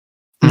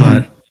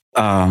 But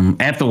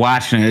after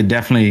watching it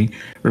definitely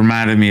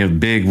reminded me of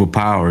Big with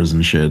powers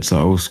and shit.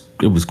 So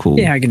it was cool.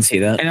 Yeah, I can see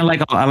that. And I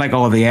like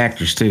all the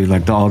actors too,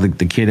 like all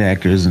the kid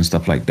actors and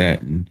stuff like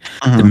that, and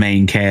the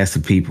main cast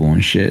of people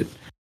and shit.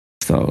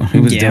 So it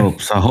was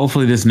dope. So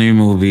hopefully this new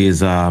movie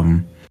is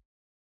will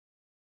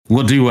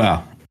do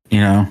well.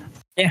 Yeah.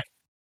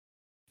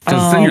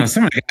 Because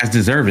some of the guys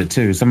deserve it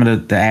too. Some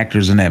of the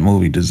actors in that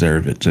movie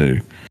deserve it too.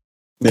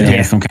 To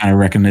have some kind of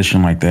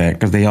recognition like that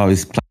because they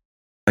always play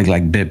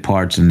like bit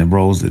parts in the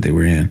roles that they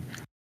were in.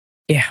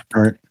 Yeah.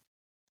 All right.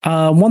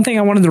 One thing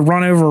I wanted to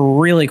run over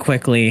really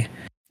quickly.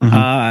 Or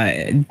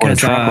a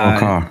truck or a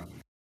car.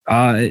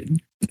 I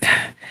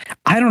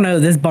don't know.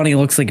 This bunny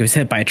looks like it was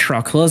hit by a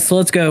truck. Let's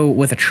go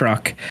with a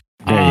truck.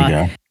 There you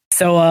go.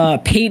 So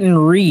Peyton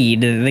Reed,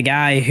 the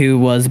guy who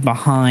was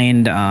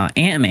behind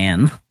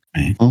Ant-Man,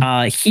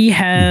 he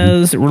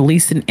has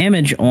released an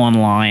image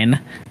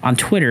online on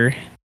Twitter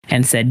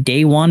and said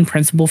day one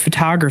principal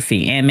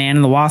photography, Ant-Man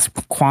and the Wasp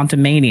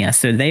Quantumania.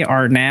 So they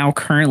are now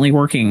currently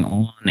working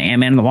on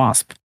Ant-Man and the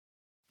Wasp.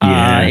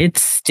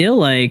 It's still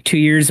like 2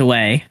 years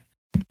away.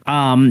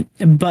 But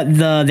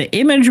the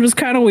image was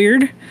kind of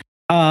weird.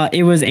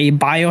 It was a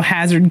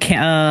biohazard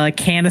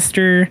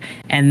canister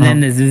and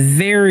then this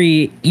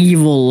very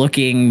evil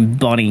looking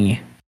bunny.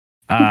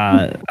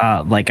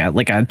 Like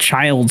a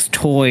child's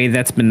toy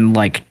that's been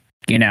like,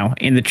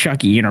 in the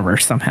Chucky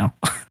universe somehow.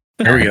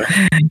 There we go.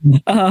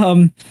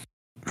 I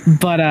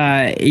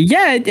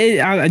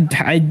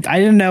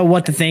didn't know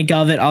what to think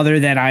of it other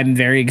than I'm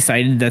very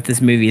excited that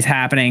this movie is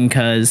happening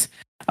because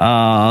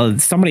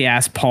somebody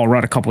asked Paul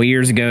Rudd a couple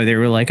years ago. They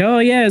were like, oh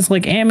yeah, it's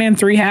like Ant-Man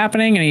 3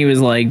 happening, and he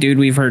was like, dude,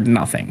 we've heard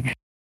nothing.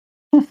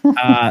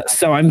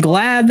 So I'm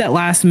glad that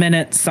last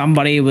minute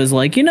somebody was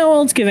like,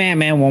 let's give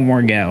Ant-Man one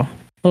more go.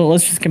 Well,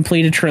 let's just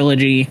complete a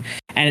trilogy,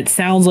 and it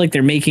sounds like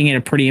they're making it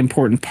a pretty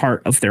important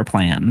part of their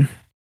plan.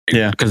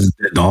 Yeah, because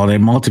all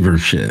that multiverse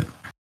shit.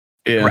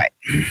 Yeah, right.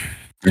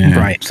 Yeah.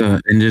 Right. So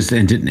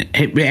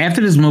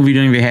after this movie, you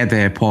don't even have to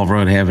have Paul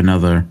Rudd have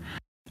another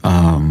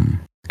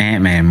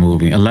Ant-Man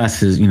movie,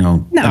 unless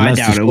I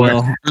doubt it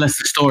will. Unless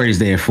the story's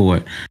there for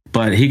it,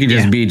 but he could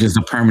just be just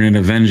a permanent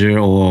Avenger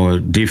or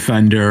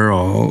Defender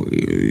or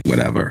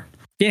whatever.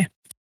 Yeah.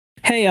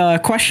 Hey,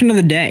 question of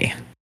the day.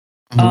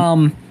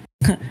 I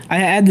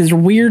had this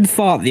weird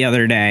thought the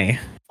other day.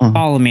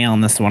 Follow me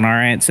on this one, all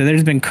right? So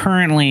there's been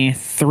currently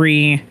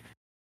 3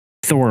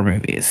 Thor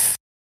movies.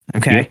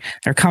 Okay,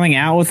 they're coming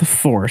out with a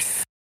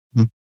 4th.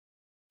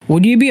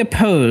 Would you be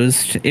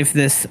opposed if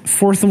this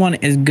 4th one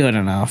is good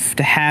enough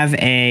to have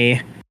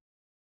a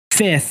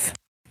 5th,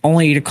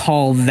 only to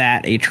call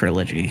that a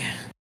trilogy?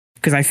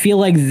 Because I feel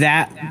like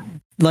that,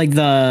 like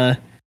the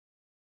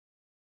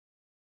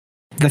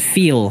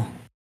feel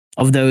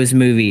of those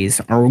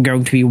movies are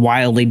going to be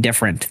wildly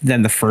different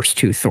than the first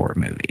 2 Thor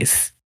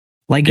movies.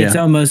 Like it's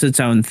almost its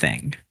own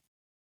thing.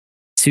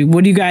 So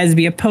would you guys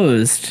be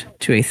opposed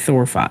to a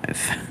Thor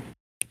 5?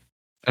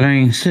 I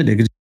mean, shit, they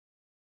could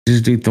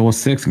just do Thor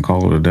 6 and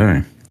call it a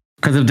day.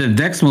 Because if the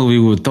next movie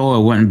with Thor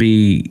it would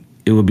be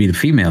the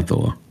female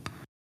Thor.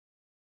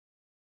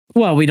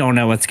 Well, we don't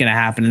know what's going to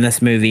happen in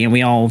this movie, and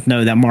we all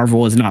know that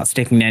Marvel is not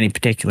sticking to any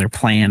particular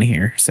plan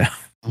here. So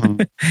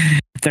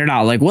they're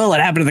not like, well,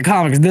 it happened in the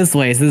comics this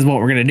way, so this is what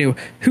we're going to do.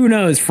 Who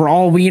knows? For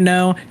all we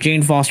know,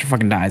 Jane Foster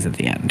fucking dies at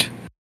the end.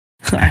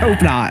 I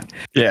hope not.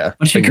 Yeah,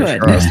 but she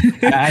could.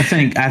 I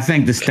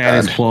think the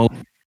status quo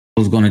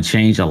is going to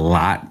change a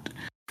lot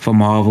for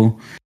Marvel.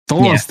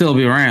 Thor will still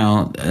be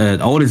around.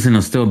 Odinson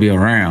will still be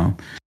around,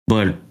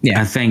 but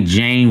I think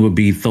Jane would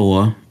be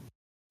Thor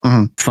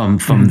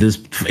from this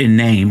in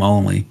name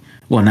only.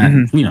 Well, not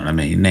you know what I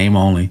mean, name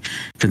only.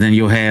 Because then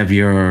you'll have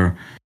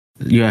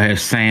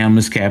Sam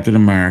as Captain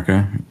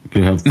America.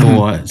 You'll have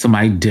Thor,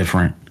 somebody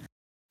different,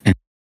 and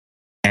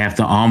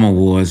after Armor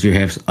Wars, you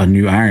have a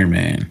new Iron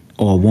Man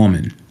or a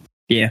woman.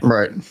 Yeah,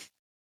 right.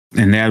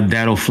 And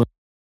that'll flip.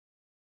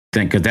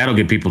 Because that'll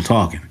get people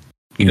talking.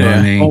 You know what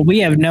I mean? Well, we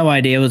have no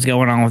idea what's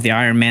going on with the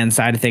Iron Man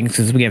side of things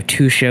because we have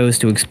 2 shows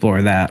to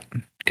explore that.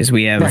 Because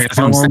we have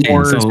Armor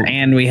Wars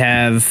and we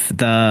have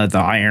the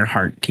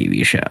Ironheart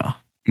TV show.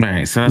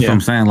 Right. So that's what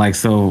I'm saying. Like,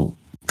 so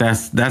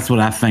that's what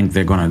I think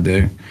they're gonna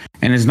do.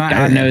 And it's not.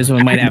 God knows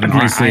we might have an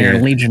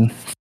Iron Legion.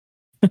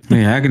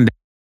 Yeah, I can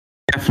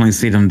definitely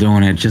see them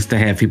doing it just to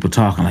have people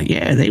talking. Like,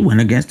 yeah, they went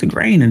against the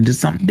grain and did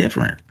something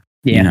different.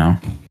 Yeah. You know.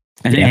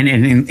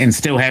 And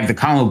still have the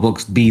comic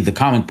books be the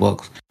comic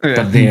books,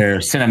 but their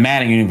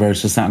cinematic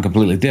universe is something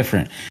completely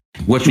different,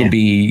 which would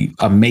be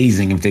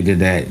amazing if they did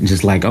that. And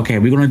just like, okay,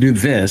 we're going to do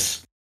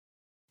this,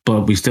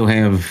 but we still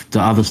have the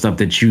other stuff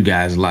that you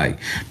guys like.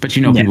 But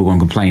you know, Yeah. people are gonna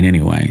complain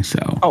anyway. So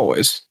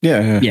Always.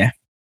 Yeah.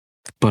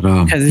 but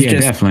 'Cause it's yeah,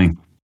 just- definitely.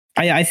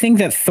 I think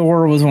that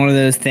Thor was one of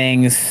those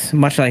things,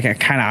 much like a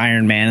kind of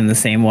Iron Man in the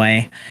same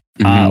way,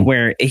 Mhm.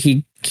 where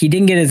he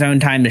didn't get his own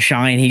time to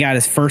shine. He got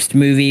his first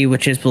movie,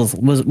 which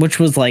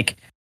was like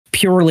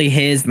purely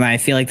his, and I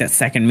feel like that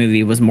second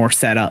movie was more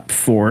set up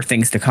for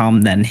things to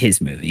come than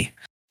his movie.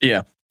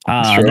 Yeah,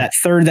 that's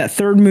true. That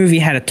third movie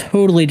had a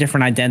totally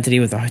different identity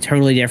with a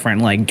totally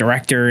different like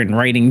director and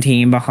writing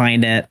team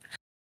behind it,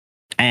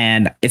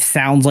 and it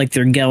sounds like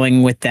they're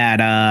going with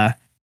that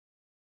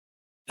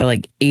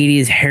like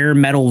 80s hair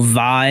metal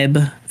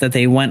vibe that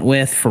they went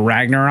with for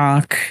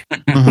Ragnarok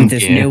with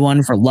this Yeah. new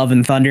one for Love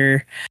and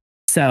Thunder.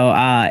 So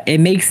it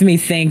makes me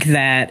think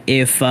that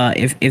if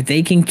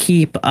they can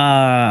keep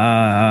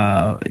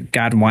God,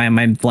 why am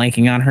I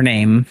blanking on her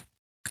name?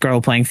 Girl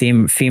playing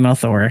female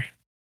Thor.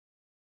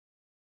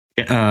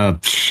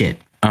 Shit.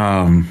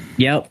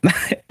 Yep,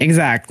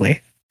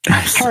 exactly.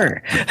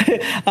 Her,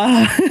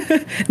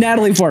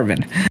 Natalie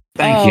Portman.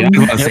 Thank you. I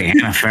was about to say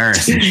Anna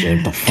Faris and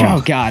shit. The Oh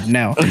fuck. God,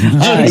 no.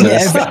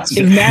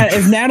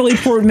 If Natalie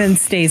Portman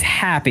stays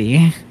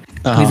happy,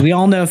 because we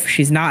all know if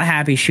she's not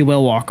happy, she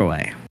will walk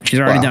away. She's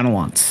already Wow. done it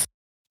once.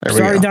 There She's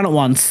we already go. done it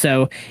once.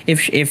 So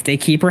if they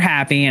keep her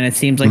happy, and it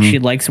seems like she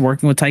likes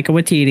working with Taika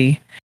Waititi,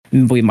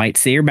 we might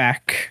see her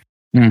back.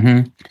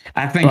 Mm-hmm.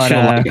 I think But,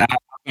 I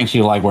think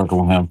she'll like working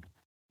with him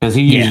because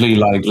he Yeah. usually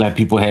like let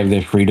people have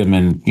their freedom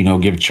and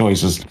give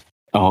choices,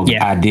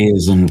 Yeah.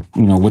 ideas, and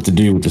what to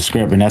do with the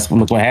script. And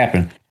look what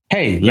happened.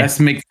 Hey, let's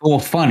make Thor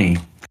funny.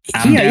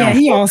 I'm down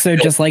He for it. also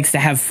just likes to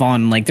have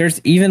fun. Like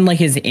there's even like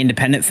his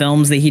independent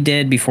films that he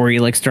did before he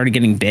like started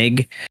getting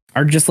big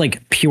are just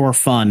like pure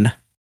fun.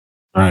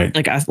 Right.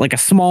 Like a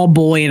small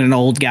boy and an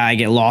old guy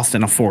get lost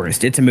in a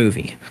forest. It's a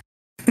movie.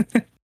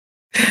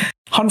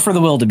 Hunt for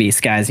the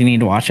Wildebeest, guys. You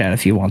need to watch that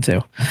if you want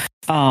to.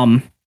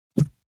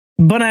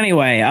 But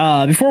anyway,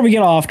 before we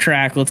get off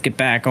track, let's get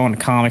back on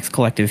Comics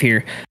Collective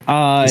here.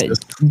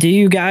 Do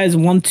you guys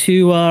want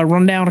to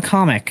run down a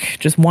comic?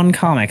 Just one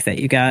comic that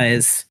you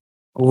guys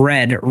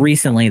read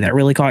recently that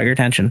really caught your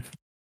attention?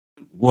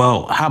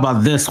 Well, how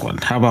about this one?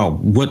 How about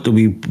what do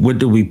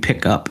we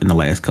pick up in the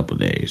last couple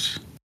of days?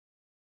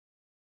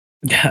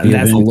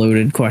 That's a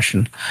loaded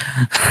question.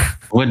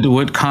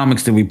 What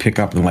comics did we pick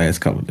up in the last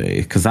couple of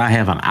days? Because I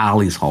have an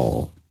Ollie's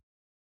haul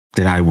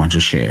that I want to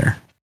share.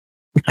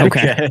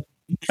 Okay.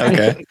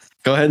 Okay.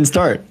 Go ahead and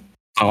start.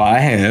 So I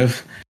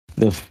have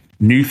the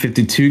New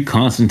 52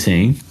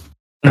 Constantine,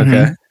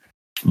 Okay.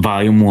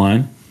 Volume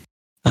 1.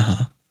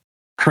 Uh-huh.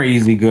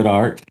 Crazy good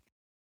art.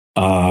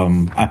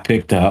 I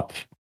picked up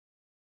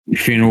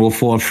Funeral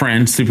for a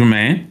Friend,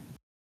 Superman.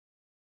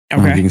 You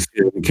Okay. can see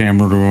it in the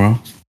camera roll.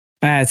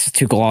 That's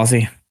too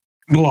glossy.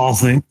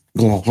 Glossy.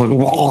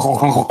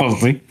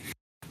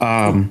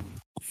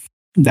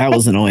 That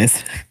was a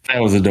noise.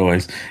 That was a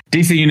noise.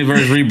 DC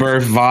Universe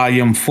Rebirth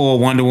Volume 4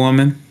 Wonder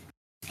Woman.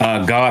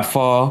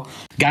 Godfall.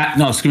 Not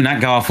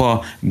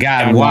Godfall.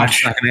 God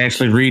Watch. I can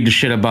actually read the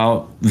shit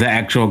about the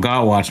actual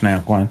God Watch now,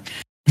 Quan.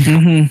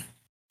 Mm-hmm.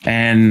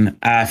 And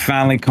I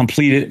finally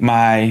completed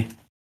my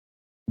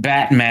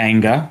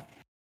Batmanga.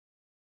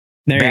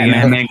 There you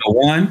Batman go. Manga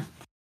 1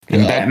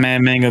 and Yeah.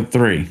 Batman Manga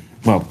 3.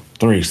 Well,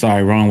 3,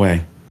 sorry, wrong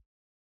way.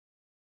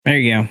 There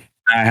you go.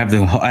 I have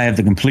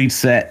the complete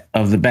set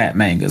of the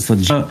Batmangas. So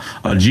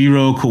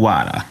Jiro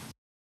Kawada.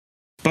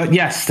 But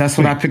yes, that's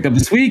what I picked up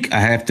this week. I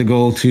have to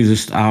go to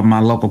my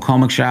local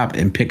comic shop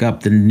and pick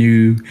up the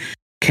new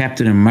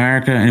Captain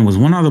America. And it was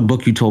one other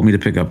book you told me to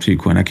pick up too,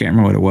 Quinn. I can't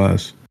remember what it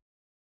was.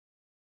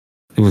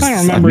 It was I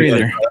don't remember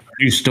either. a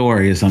new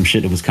story or some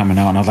shit that was coming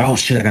out. And I was like, oh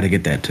shit, I got to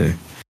get that too.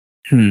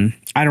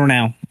 I don't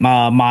know.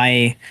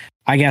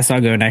 I guess I'll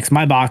go next.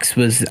 My box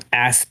was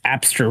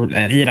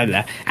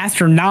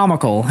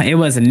astronomical. It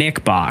was a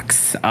Nick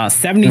box.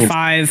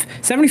 75 to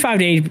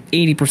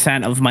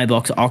 80% of my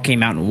books all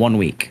came out in 1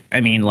 week.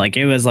 I mean, like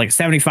it was like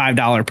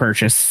 $75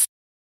 purchase.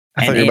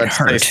 I thought And you were it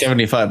about to say hurt.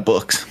 75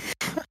 books.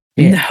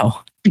 No.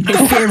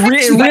 It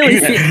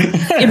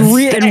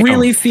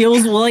really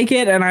feels like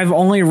it, and I've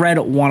only read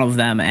one of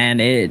them, and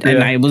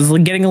I was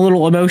getting a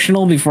little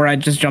emotional before I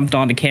just jumped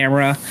onto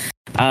camera.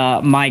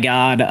 My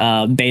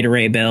God, Beta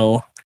Ray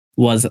Bill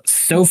was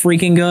so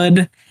freaking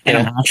good, and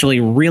I'm actually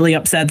really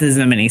upset this is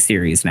a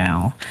miniseries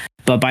now.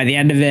 But by the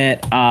end of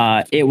it,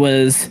 it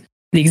was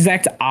the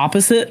exact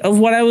opposite of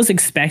what I was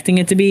expecting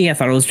it to be. I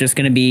thought it was just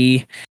going to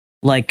be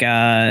like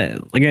a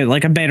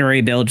Beta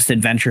Ray Bill, just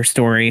adventure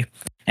story.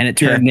 And it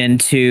turned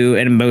into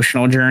an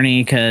emotional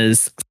journey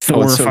because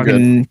Thor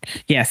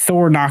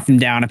Thor knocked him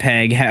down a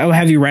peg.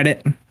 Have you read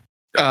it?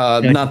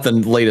 Not the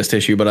latest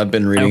issue, but I've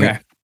been reading it.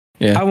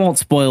 Yeah. I won't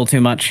spoil too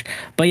much.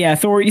 But yeah,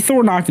 Thor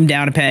knocked him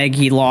down a peg.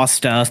 He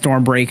lost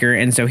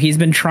Stormbreaker. And so he's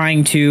been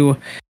trying to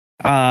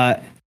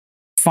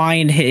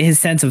find his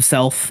sense of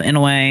self in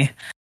a way.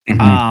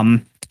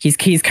 Mm-hmm.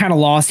 He's kind of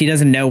lost. He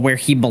doesn't know where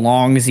he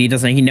belongs. He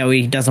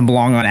doesn't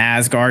belong on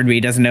Asgard, but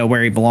he doesn't know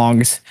where he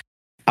belongs.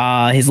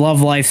 His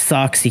love life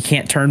sucks. He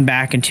can't turn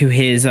back into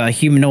his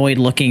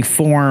humanoid-looking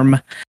form.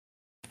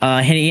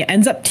 And he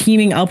ends up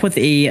teaming up with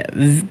a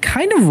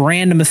kind of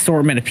random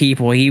assortment of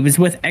people. He was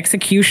with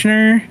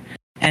Executioner,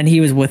 and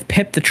he was with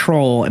Pip the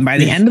Troll. And by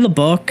the end of the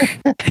book,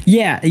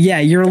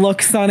 your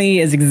look, Sonny,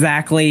 is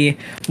exactly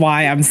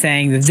why I'm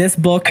saying that this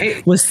book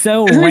was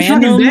so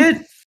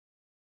random.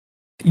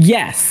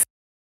 Yes,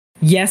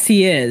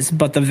 he is.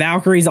 But the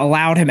Valkyries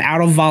allowed him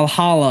out of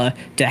Valhalla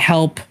to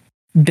help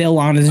Bill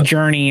on his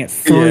journey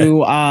through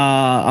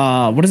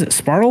what is it,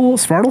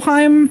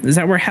 Svartalheim? Is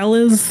that where hell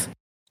is?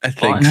 I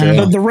think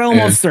so. The realm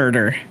of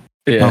Surtur.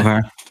 Yeah.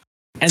 Okay.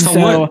 And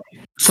so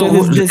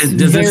does this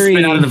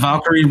spin out of the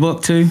Valkyrie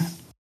book too?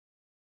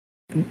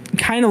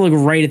 Kind of like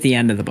right at the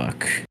end of the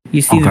book.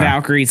 You see the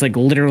Valkyries like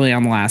literally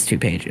on the last 2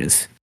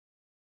 pages.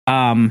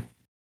 So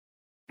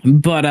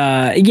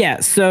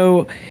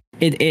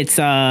it's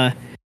I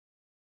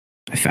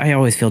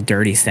always feel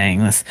dirty saying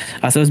this.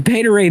 So it's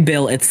Beta Ray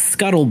Bill. It's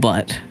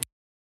Scuttlebutt.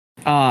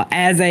 I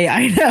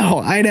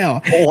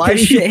know. Why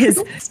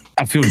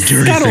I feel dirty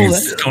saying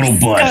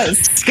Scuttlebutt.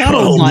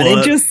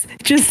 Scuttlebutt. It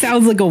just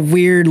sounds like a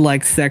weird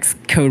like sex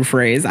code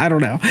phrase. I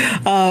don't know.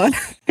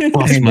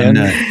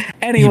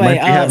 Anyway,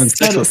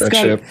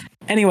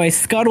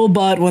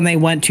 Scuttlebutt, when they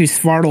went to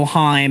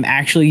Svartalheim,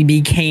 actually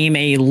became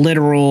a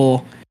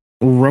literal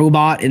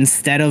robot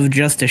instead of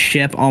just a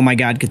ship. Oh my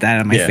god, get that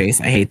out of my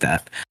face. I hate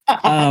that.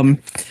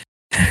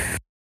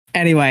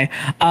 Anyway,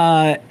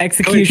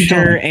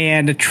 Executioner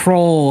and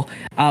Troll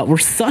were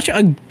such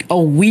a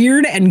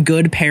weird and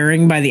good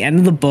pairing by the end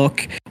of the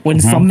book. When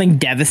something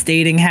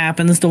devastating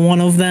happens to one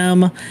of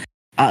them,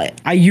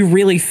 you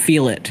really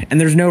feel it,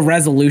 and there's no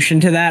resolution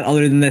to that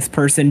other than this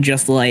person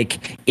just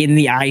like in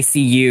the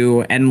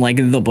ICU, and like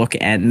the book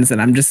ends,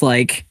 and I'm just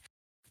like,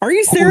 are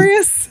you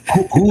serious?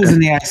 Who was in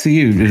the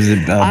ICU? Is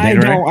it, I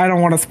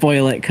don't want to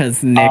spoil it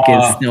because Nick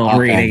is still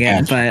reading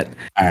it, but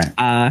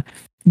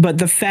but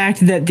the fact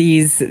that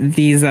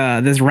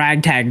this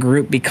ragtag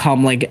group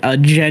become like a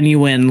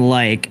genuine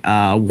like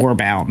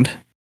Warbound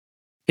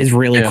is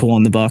really cool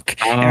in the book.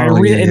 I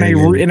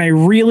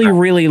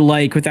really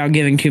like, without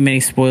giving too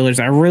many spoilers,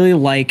 I really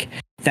like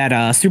that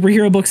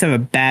superhero books have a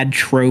bad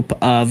trope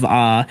of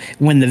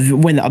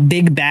when a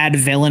big bad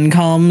villain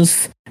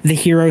comes, the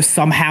hero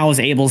somehow is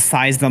able to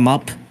size them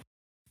up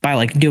by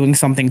like doing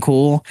something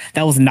cool.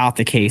 That was not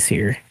the case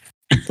here.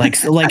 He's like,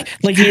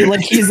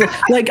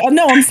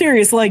 no, I'm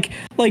serious. Like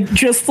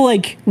just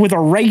like with a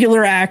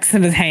regular axe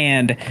in his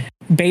hand,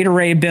 Beta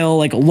Ray Bill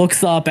like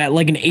looks up at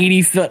like an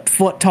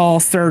 80-foot tall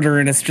Surtur,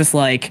 and it's just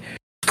like,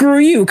 screw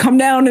you, come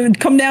down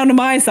to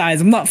my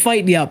size. I'm not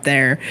fighting you up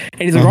there.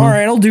 And he's like, all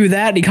right, I'll do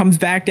that. And he comes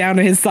back down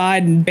to his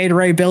side, and Beta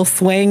Ray Bill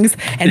swings,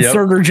 and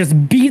Surtur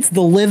just beats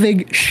the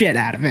living shit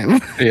out of him.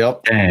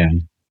 Yep.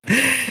 Damn.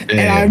 And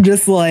I'm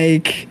just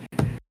like,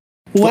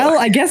 well,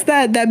 I guess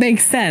that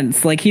makes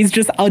sense. Like, he's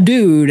just a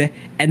dude,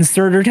 and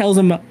Surtur tells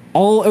him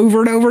all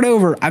over and over and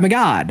over, I'm a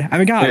god. Yeah.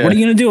 What are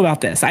you going to do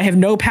about this? I have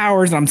no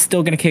powers, and I'm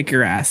still going to kick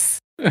your ass.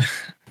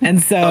 And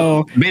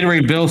so Beta Ray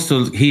Bill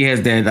still, he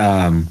has that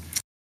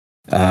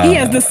he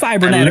has the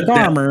cybernetic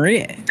armor.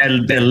 The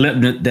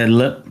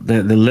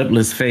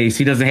lipless face.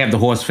 He doesn't have the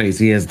horse face.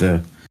 He has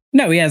the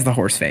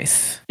horse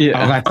face.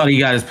 Yeah. I thought he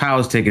got his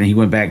powers taken and he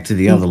went back to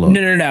the other look.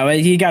 No.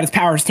 He got his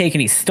powers taken.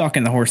 He's stuck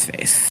in the horse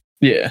face.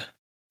 Yeah.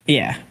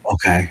 Yeah.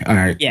 Okay. All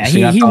right. Yeah.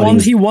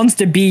 He wants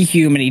to be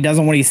human. He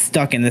doesn't want to be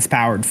stuck in this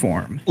powered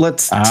form.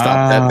 Let's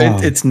stop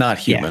that. It's not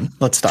human.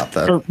 Let's stop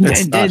that.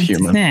 It's not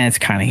human. Nah, it's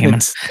kind of human.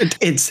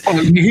 It's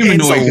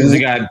humanoid because he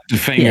got the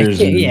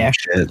fingers.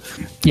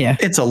 Yeah.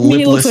 It's a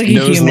lipless,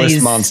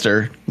 noseless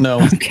monster.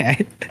 No.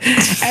 Okay.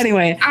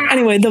 Anyway,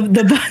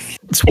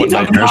 it's what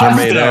nightmares are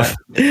made of.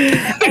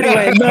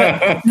 Anyway,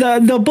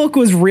 the book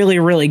was really,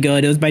 really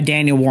good. It was by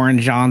Daniel Warren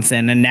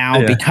Johnson, and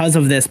now because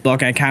of this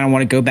book, I kind of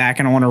want to go back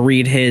and I want to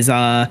read his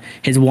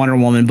Wonder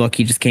Woman book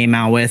he just came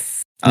out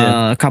with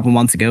a couple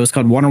months ago. It's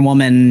called Wonder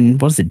Woman.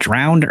 What is it?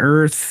 Drowned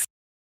Earth.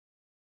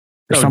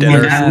 Something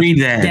like that. Read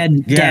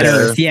that. Dead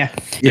Earth. Yeah.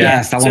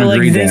 Yes, I want to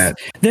read that.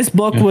 This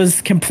book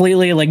was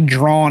completely like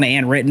drawn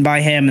and written by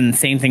him, and the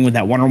same thing with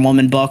that Wonder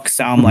Woman book.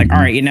 So I'm like, all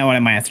right, you know what? I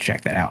might have to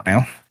check that out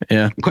now.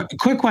 Yeah.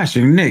 Quick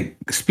question, Nick.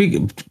 Speak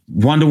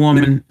Wonder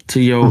Woman to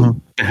your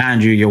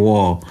behind you, your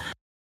wall.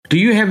 Do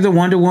you have the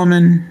Wonder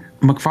Woman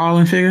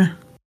McFarlane figure?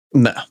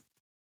 No.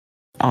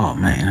 Oh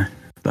man,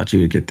 thought you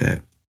would get that.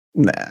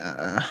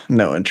 Nah,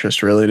 no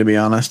interest really, to be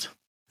honest.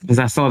 Because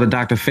I saw the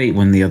Dr. Fate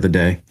one the other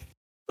day.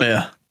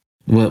 Yeah.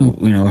 Well,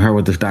 her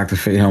with the Dr.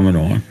 Fate helmet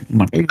on.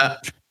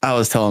 I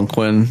was telling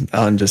Quinn,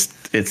 I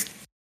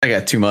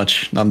got too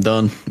much. I'm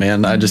done,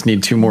 man. I just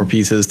need 2 more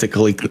pieces to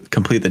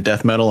complete the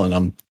death metal, and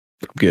I'm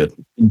good.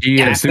 Do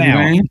you have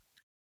Superman?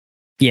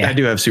 Yeah, I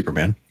do have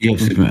Superman. You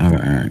have Superman.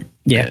 All right.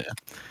 Yeah.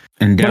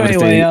 And but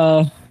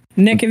anyway,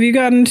 Nick, have you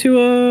gotten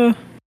to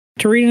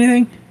read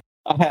anything?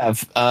 I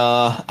have.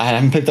 I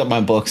haven't picked up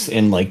my books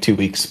in like 2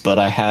 weeks, but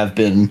I have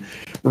been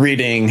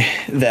reading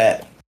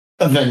that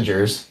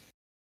Avengers.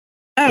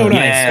 Oh,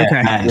 nice.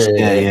 Okay. Nice.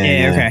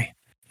 Yeah. Okay.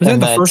 Was that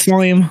the first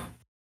volume?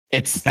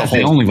 It's That's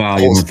the only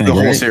volume, I think, the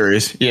whole right?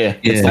 series. Yeah.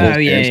 Yeah. It's the whole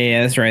series.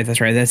 Yeah. That's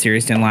right. That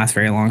series didn't last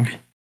very long.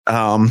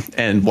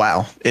 And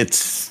wow,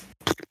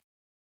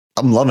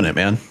 I'm loving it,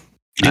 man.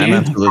 I'm Yeah.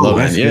 absolutely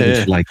loving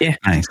it. Yeah.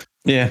 Nice.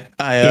 Yeah.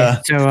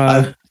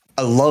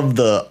 I love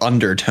the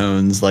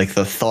undertones, like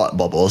the thought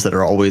bubbles that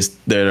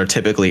are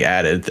typically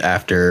added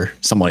after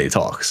somebody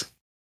talks.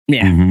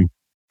 Yeah. Mhm.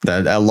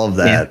 I love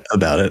that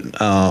about it.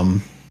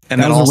 And that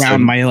then was also,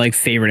 around my like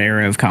favorite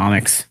era of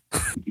comics.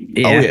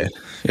 Yeah. Oh yeah.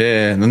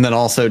 And then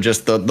also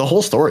just the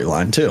whole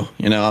storyline too.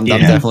 I'm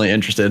definitely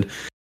interested.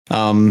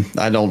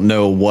 I don't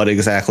know what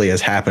exactly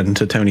has happened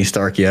to Tony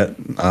Stark yet.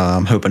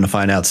 I'm hoping to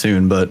find out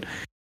soon, but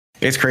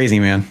it's crazy,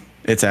 man.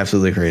 It's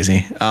absolutely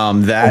crazy.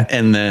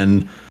 And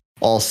then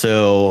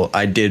also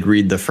I did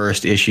read the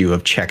first issue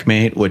of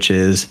Checkmate, which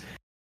is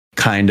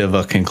kind of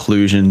a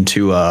conclusion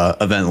to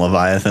Event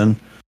Leviathan,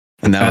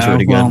 and that was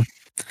really good.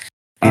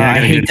 I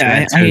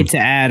hate to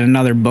add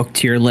another book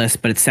to your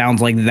list, but it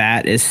sounds like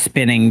that is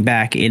spinning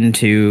back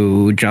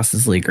into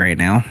Justice League right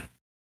now.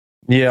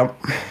 Yep.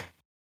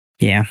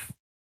 Yeah.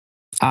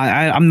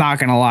 I'm not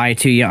gonna lie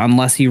to you,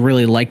 unless you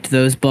really liked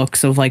those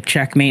books of like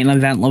Checkmate and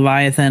Event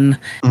Leviathan.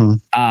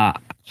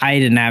 I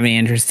didn't have any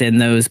interest in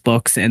those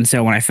books, and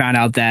so when I found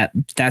out that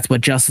that's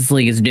what Justice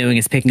League is doing,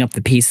 is picking up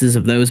the pieces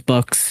of those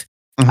books,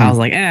 I was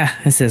like,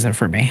 this isn't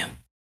for me.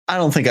 I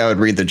don't think I would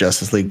read the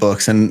Justice League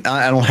books, and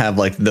I don't have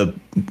like the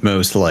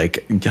most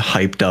like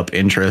hyped up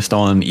interest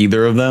on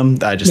either of them.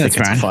 I just think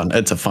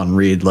it's a fun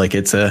read. Like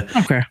it's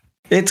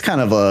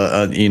kind of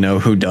a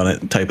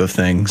whodunit type of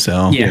thing.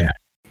 So yeah.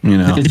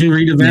 Did you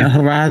read Event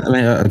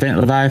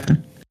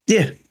Leviathan?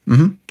 Yeah.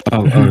 Mm-hmm.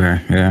 Oh,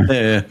 okay.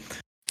 Yeah. I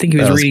think he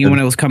was reading it when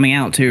it was coming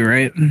out too,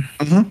 right?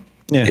 Mm-hmm.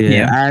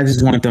 Yeah. I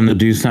just want them to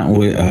do something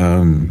with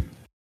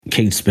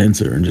Kate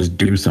Spencer and just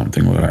do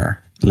something with her.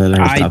 Let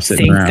her stop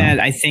sitting around.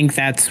 I think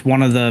that's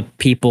one of the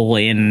people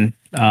in.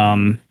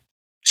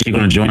 She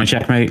going to join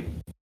Checkmate?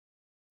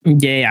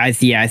 Yeah, I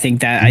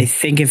think that. I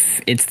think if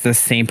it's the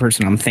same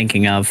person I'm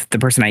thinking of, the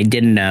person I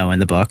didn't know in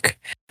the book,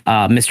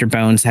 Mr.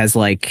 Bones has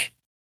like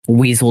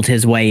weaseled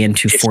his way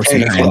into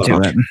forcing her into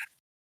it.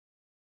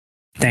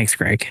 Thanks,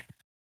 Greg.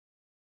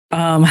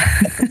 I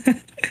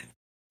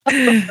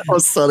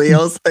was sunny. I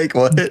was like,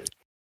 what? It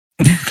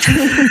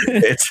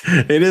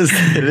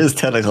is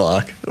 10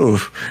 o'clock.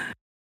 Oof.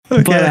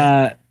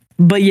 Okay.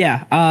 But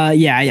yeah,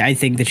 I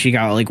think that she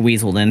got like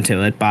weaseled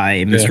into it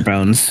by Mr.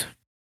 Bones.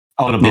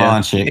 Oh, the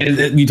blonde chick.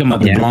 You talking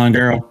about the blonde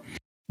girl?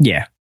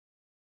 Yeah.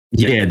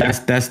 Yeah,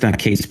 that's not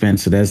Kate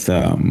Spencer. That's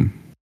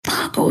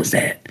what was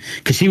that?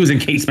 Because she was in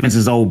Kate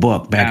Spencer's old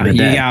book back in the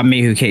day. You got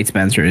me who Kate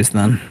Spencer is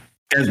then.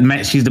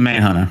 She's the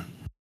Manhunter.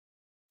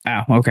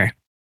 Oh, okay.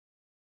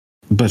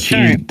 But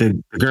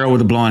the girl with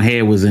the blonde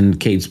hair was in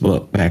Kate's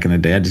book back in the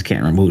day. I just can't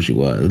remember who she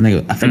was.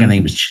 I think her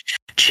name was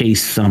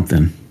Chase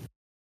something.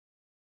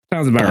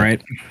 Sounds about right.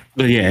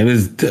 But yeah, it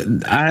was.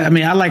 I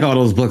like all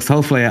those books.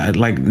 Hopefully, now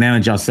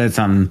that y'all said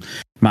something,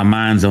 my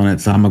mind's on it.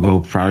 So I'm gonna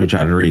go probably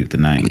try to read it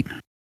tonight.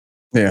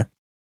 Yeah.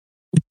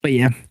 But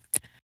yeah.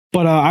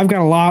 But I've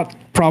got a lot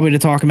probably to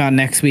talk about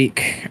next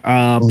week.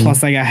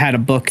 Plus, I had a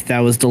book that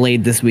was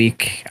delayed this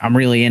week. I'm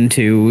really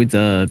into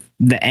the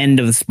end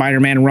of the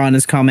Spider-Man run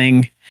is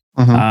coming.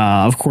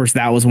 Of course,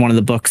 that was one of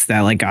the books that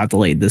like got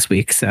delayed this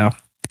week. So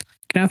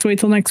gonna have to wait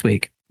till next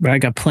week. But I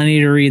got plenty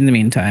to read in the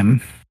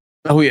meantime.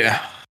 Oh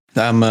yeah,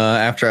 I'm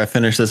after I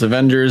finish this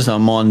Avengers,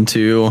 I'm on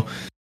to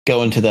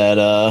go into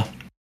that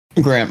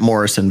Grant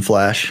Morrison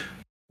Flash,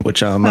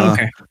 which I'm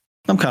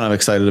kind of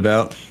excited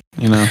about.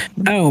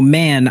 Oh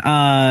man,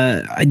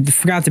 I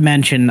forgot to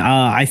mention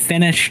I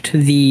finished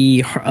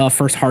the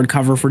first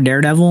hardcover for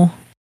Daredevil.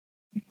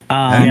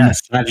 Yes,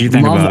 how did you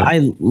think about it?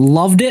 I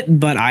loved it,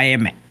 but I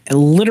am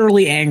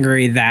literally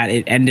angry that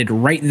it ended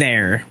right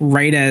there,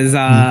 right as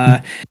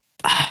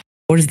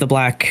what is the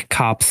black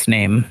cop's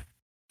name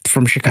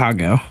from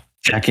Chicago?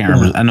 I can't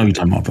remember. I know you're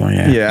talking about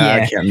that. Yeah,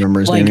 I can't remember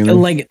his name either.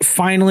 Like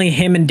finally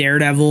him and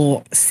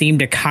Daredevil seem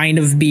to kind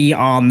of be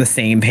on the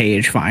same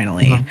page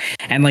finally.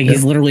 And like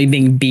he's literally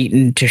being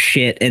beaten to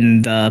shit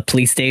in the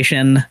police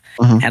station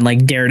and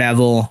like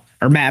Daredevil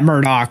or Matt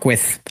Murdock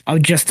with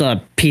just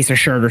a piece of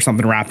shirt or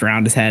something wrapped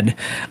around his head.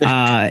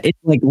 It's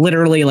like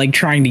literally like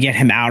trying to get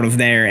him out of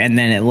there, and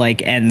then it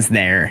like ends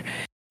there.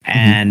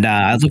 And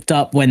I looked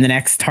up when the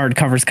next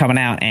hardcover's coming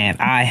out, and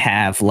I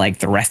have like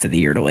the rest of the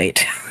year to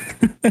wait.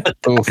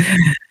 Already.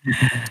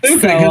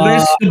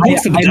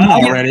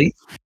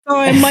 So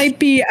I might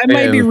be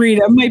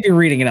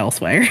reading it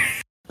elsewhere.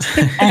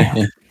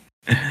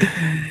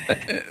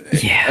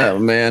 Yeah. Oh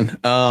man.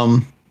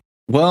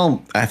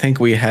 Well, I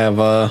think we have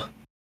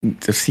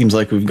it seems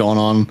like we've gone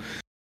on a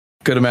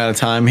good amount of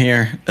time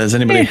here. Does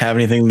anybody have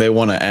anything they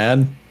want to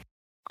add?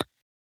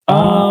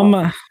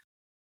 I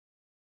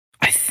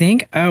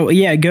think. Oh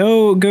yeah,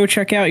 go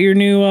check out your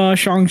new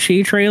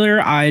Shang-Chi trailer.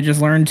 I just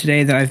learned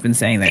today that I've been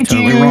saying that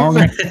totally wrong.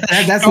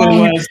 That's what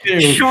it was too.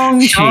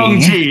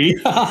 Shang-Chi.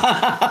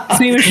 His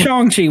name is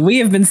Shang-Chi. We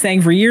have been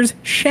saying for years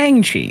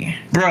Shang-Chi.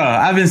 Bruh,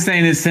 I've been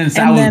saying it since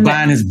I was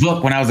buying his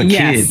book when I was a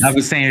kid. I've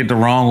been saying it the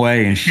wrong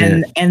way and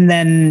shit. And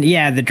then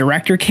the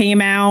director came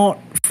out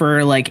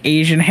for like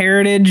Asian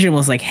heritage and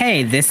was like,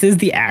 hey, this is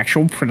the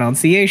actual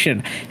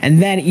pronunciation.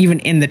 And then even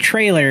in the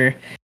trailer,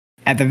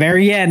 at the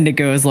very end, it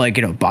goes like,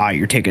 buy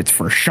your tickets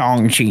for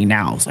Shang-Chi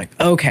now. It's like,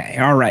 okay,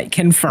 all right,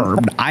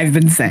 confirmed. I've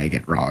been saying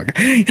it wrong.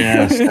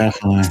 Yes,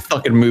 definitely.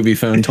 Fucking Movie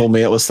Phone told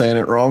me it was saying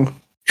it wrong.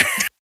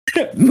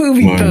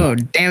 Movie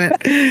Phone, damn it.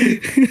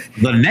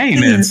 The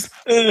name is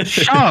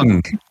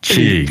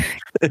Shang-Chi,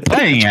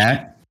 playing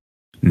at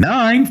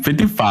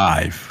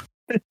 9:55.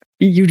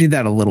 You did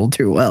that a little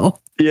too well.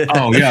 Yeah.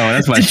 Oh, yeah,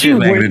 that's my shit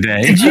back in the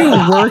day. Did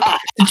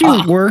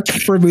you work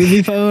for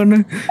Movie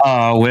Phone? Oh,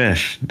 I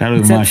wish. That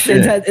was my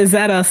shit. Is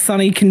that a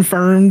Sunny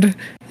confirmed?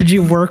 Did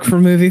you work for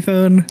Movie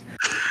Phone?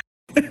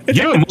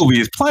 Your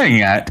movie is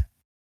playing at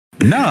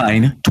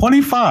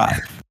 9:25.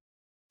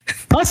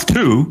 Plus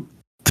 2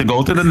 to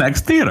go to the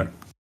next theater.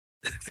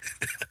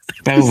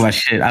 That was my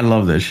shit. I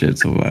love that shit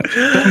so much.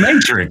 The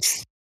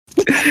Matrix.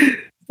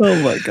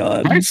 Oh my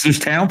god. Matrix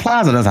Town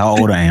Plaza. That's how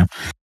old I am.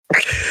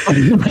 Oh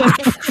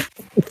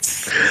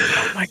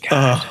my god.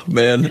 Oh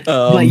man.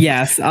 But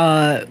yes,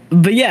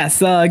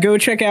 go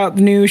check out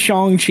the new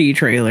Shang-Chi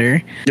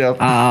trailer. Yep.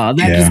 That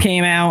just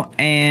came out,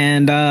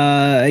 and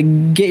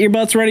get your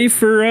butts ready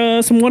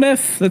for some What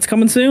If that's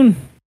coming soon.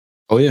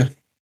 Oh yeah.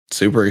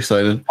 Super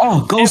excited.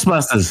 Oh,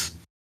 Ghostbusters.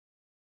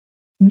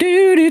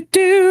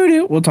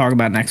 We'll talk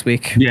about it next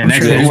week. Yeah,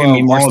 next week.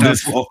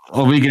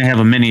 Or we can have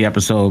a mini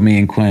episode, me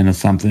and Quinn or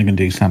something. We can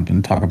do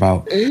something, talk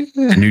about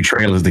the new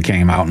trailers that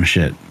came out and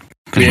shit.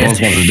 Because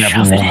Ghostbusters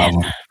definitely one of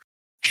them.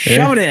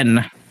 Shove it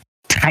in.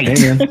 Tight.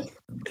 Hey,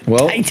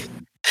 well, Tight.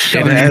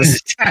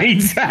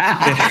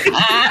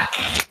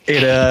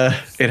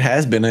 It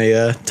has been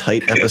a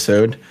tight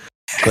episode.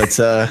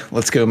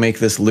 Let's go make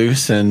this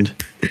loose and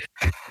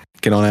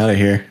get on out of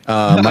here.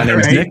 My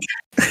name's Nick.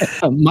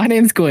 My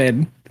name's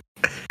Quinn.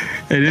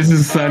 Hey, this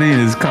is Sunny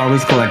and it's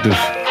Carlos Collective.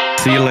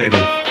 See you later.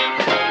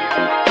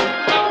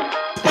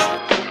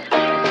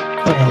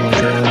 Oh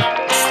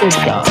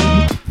my god.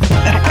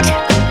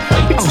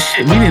 Oh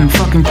shit, we didn't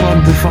fucking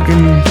plug the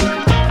fucking.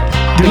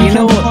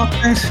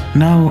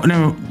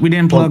 No, we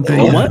didn't plug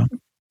the.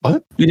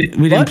 What?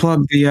 We didn't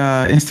plug the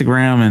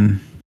Instagram and.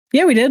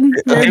 Yeah, we did. Right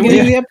at the beginning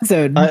of the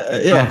episode.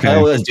 I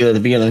always do it at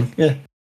the beginning. Yeah.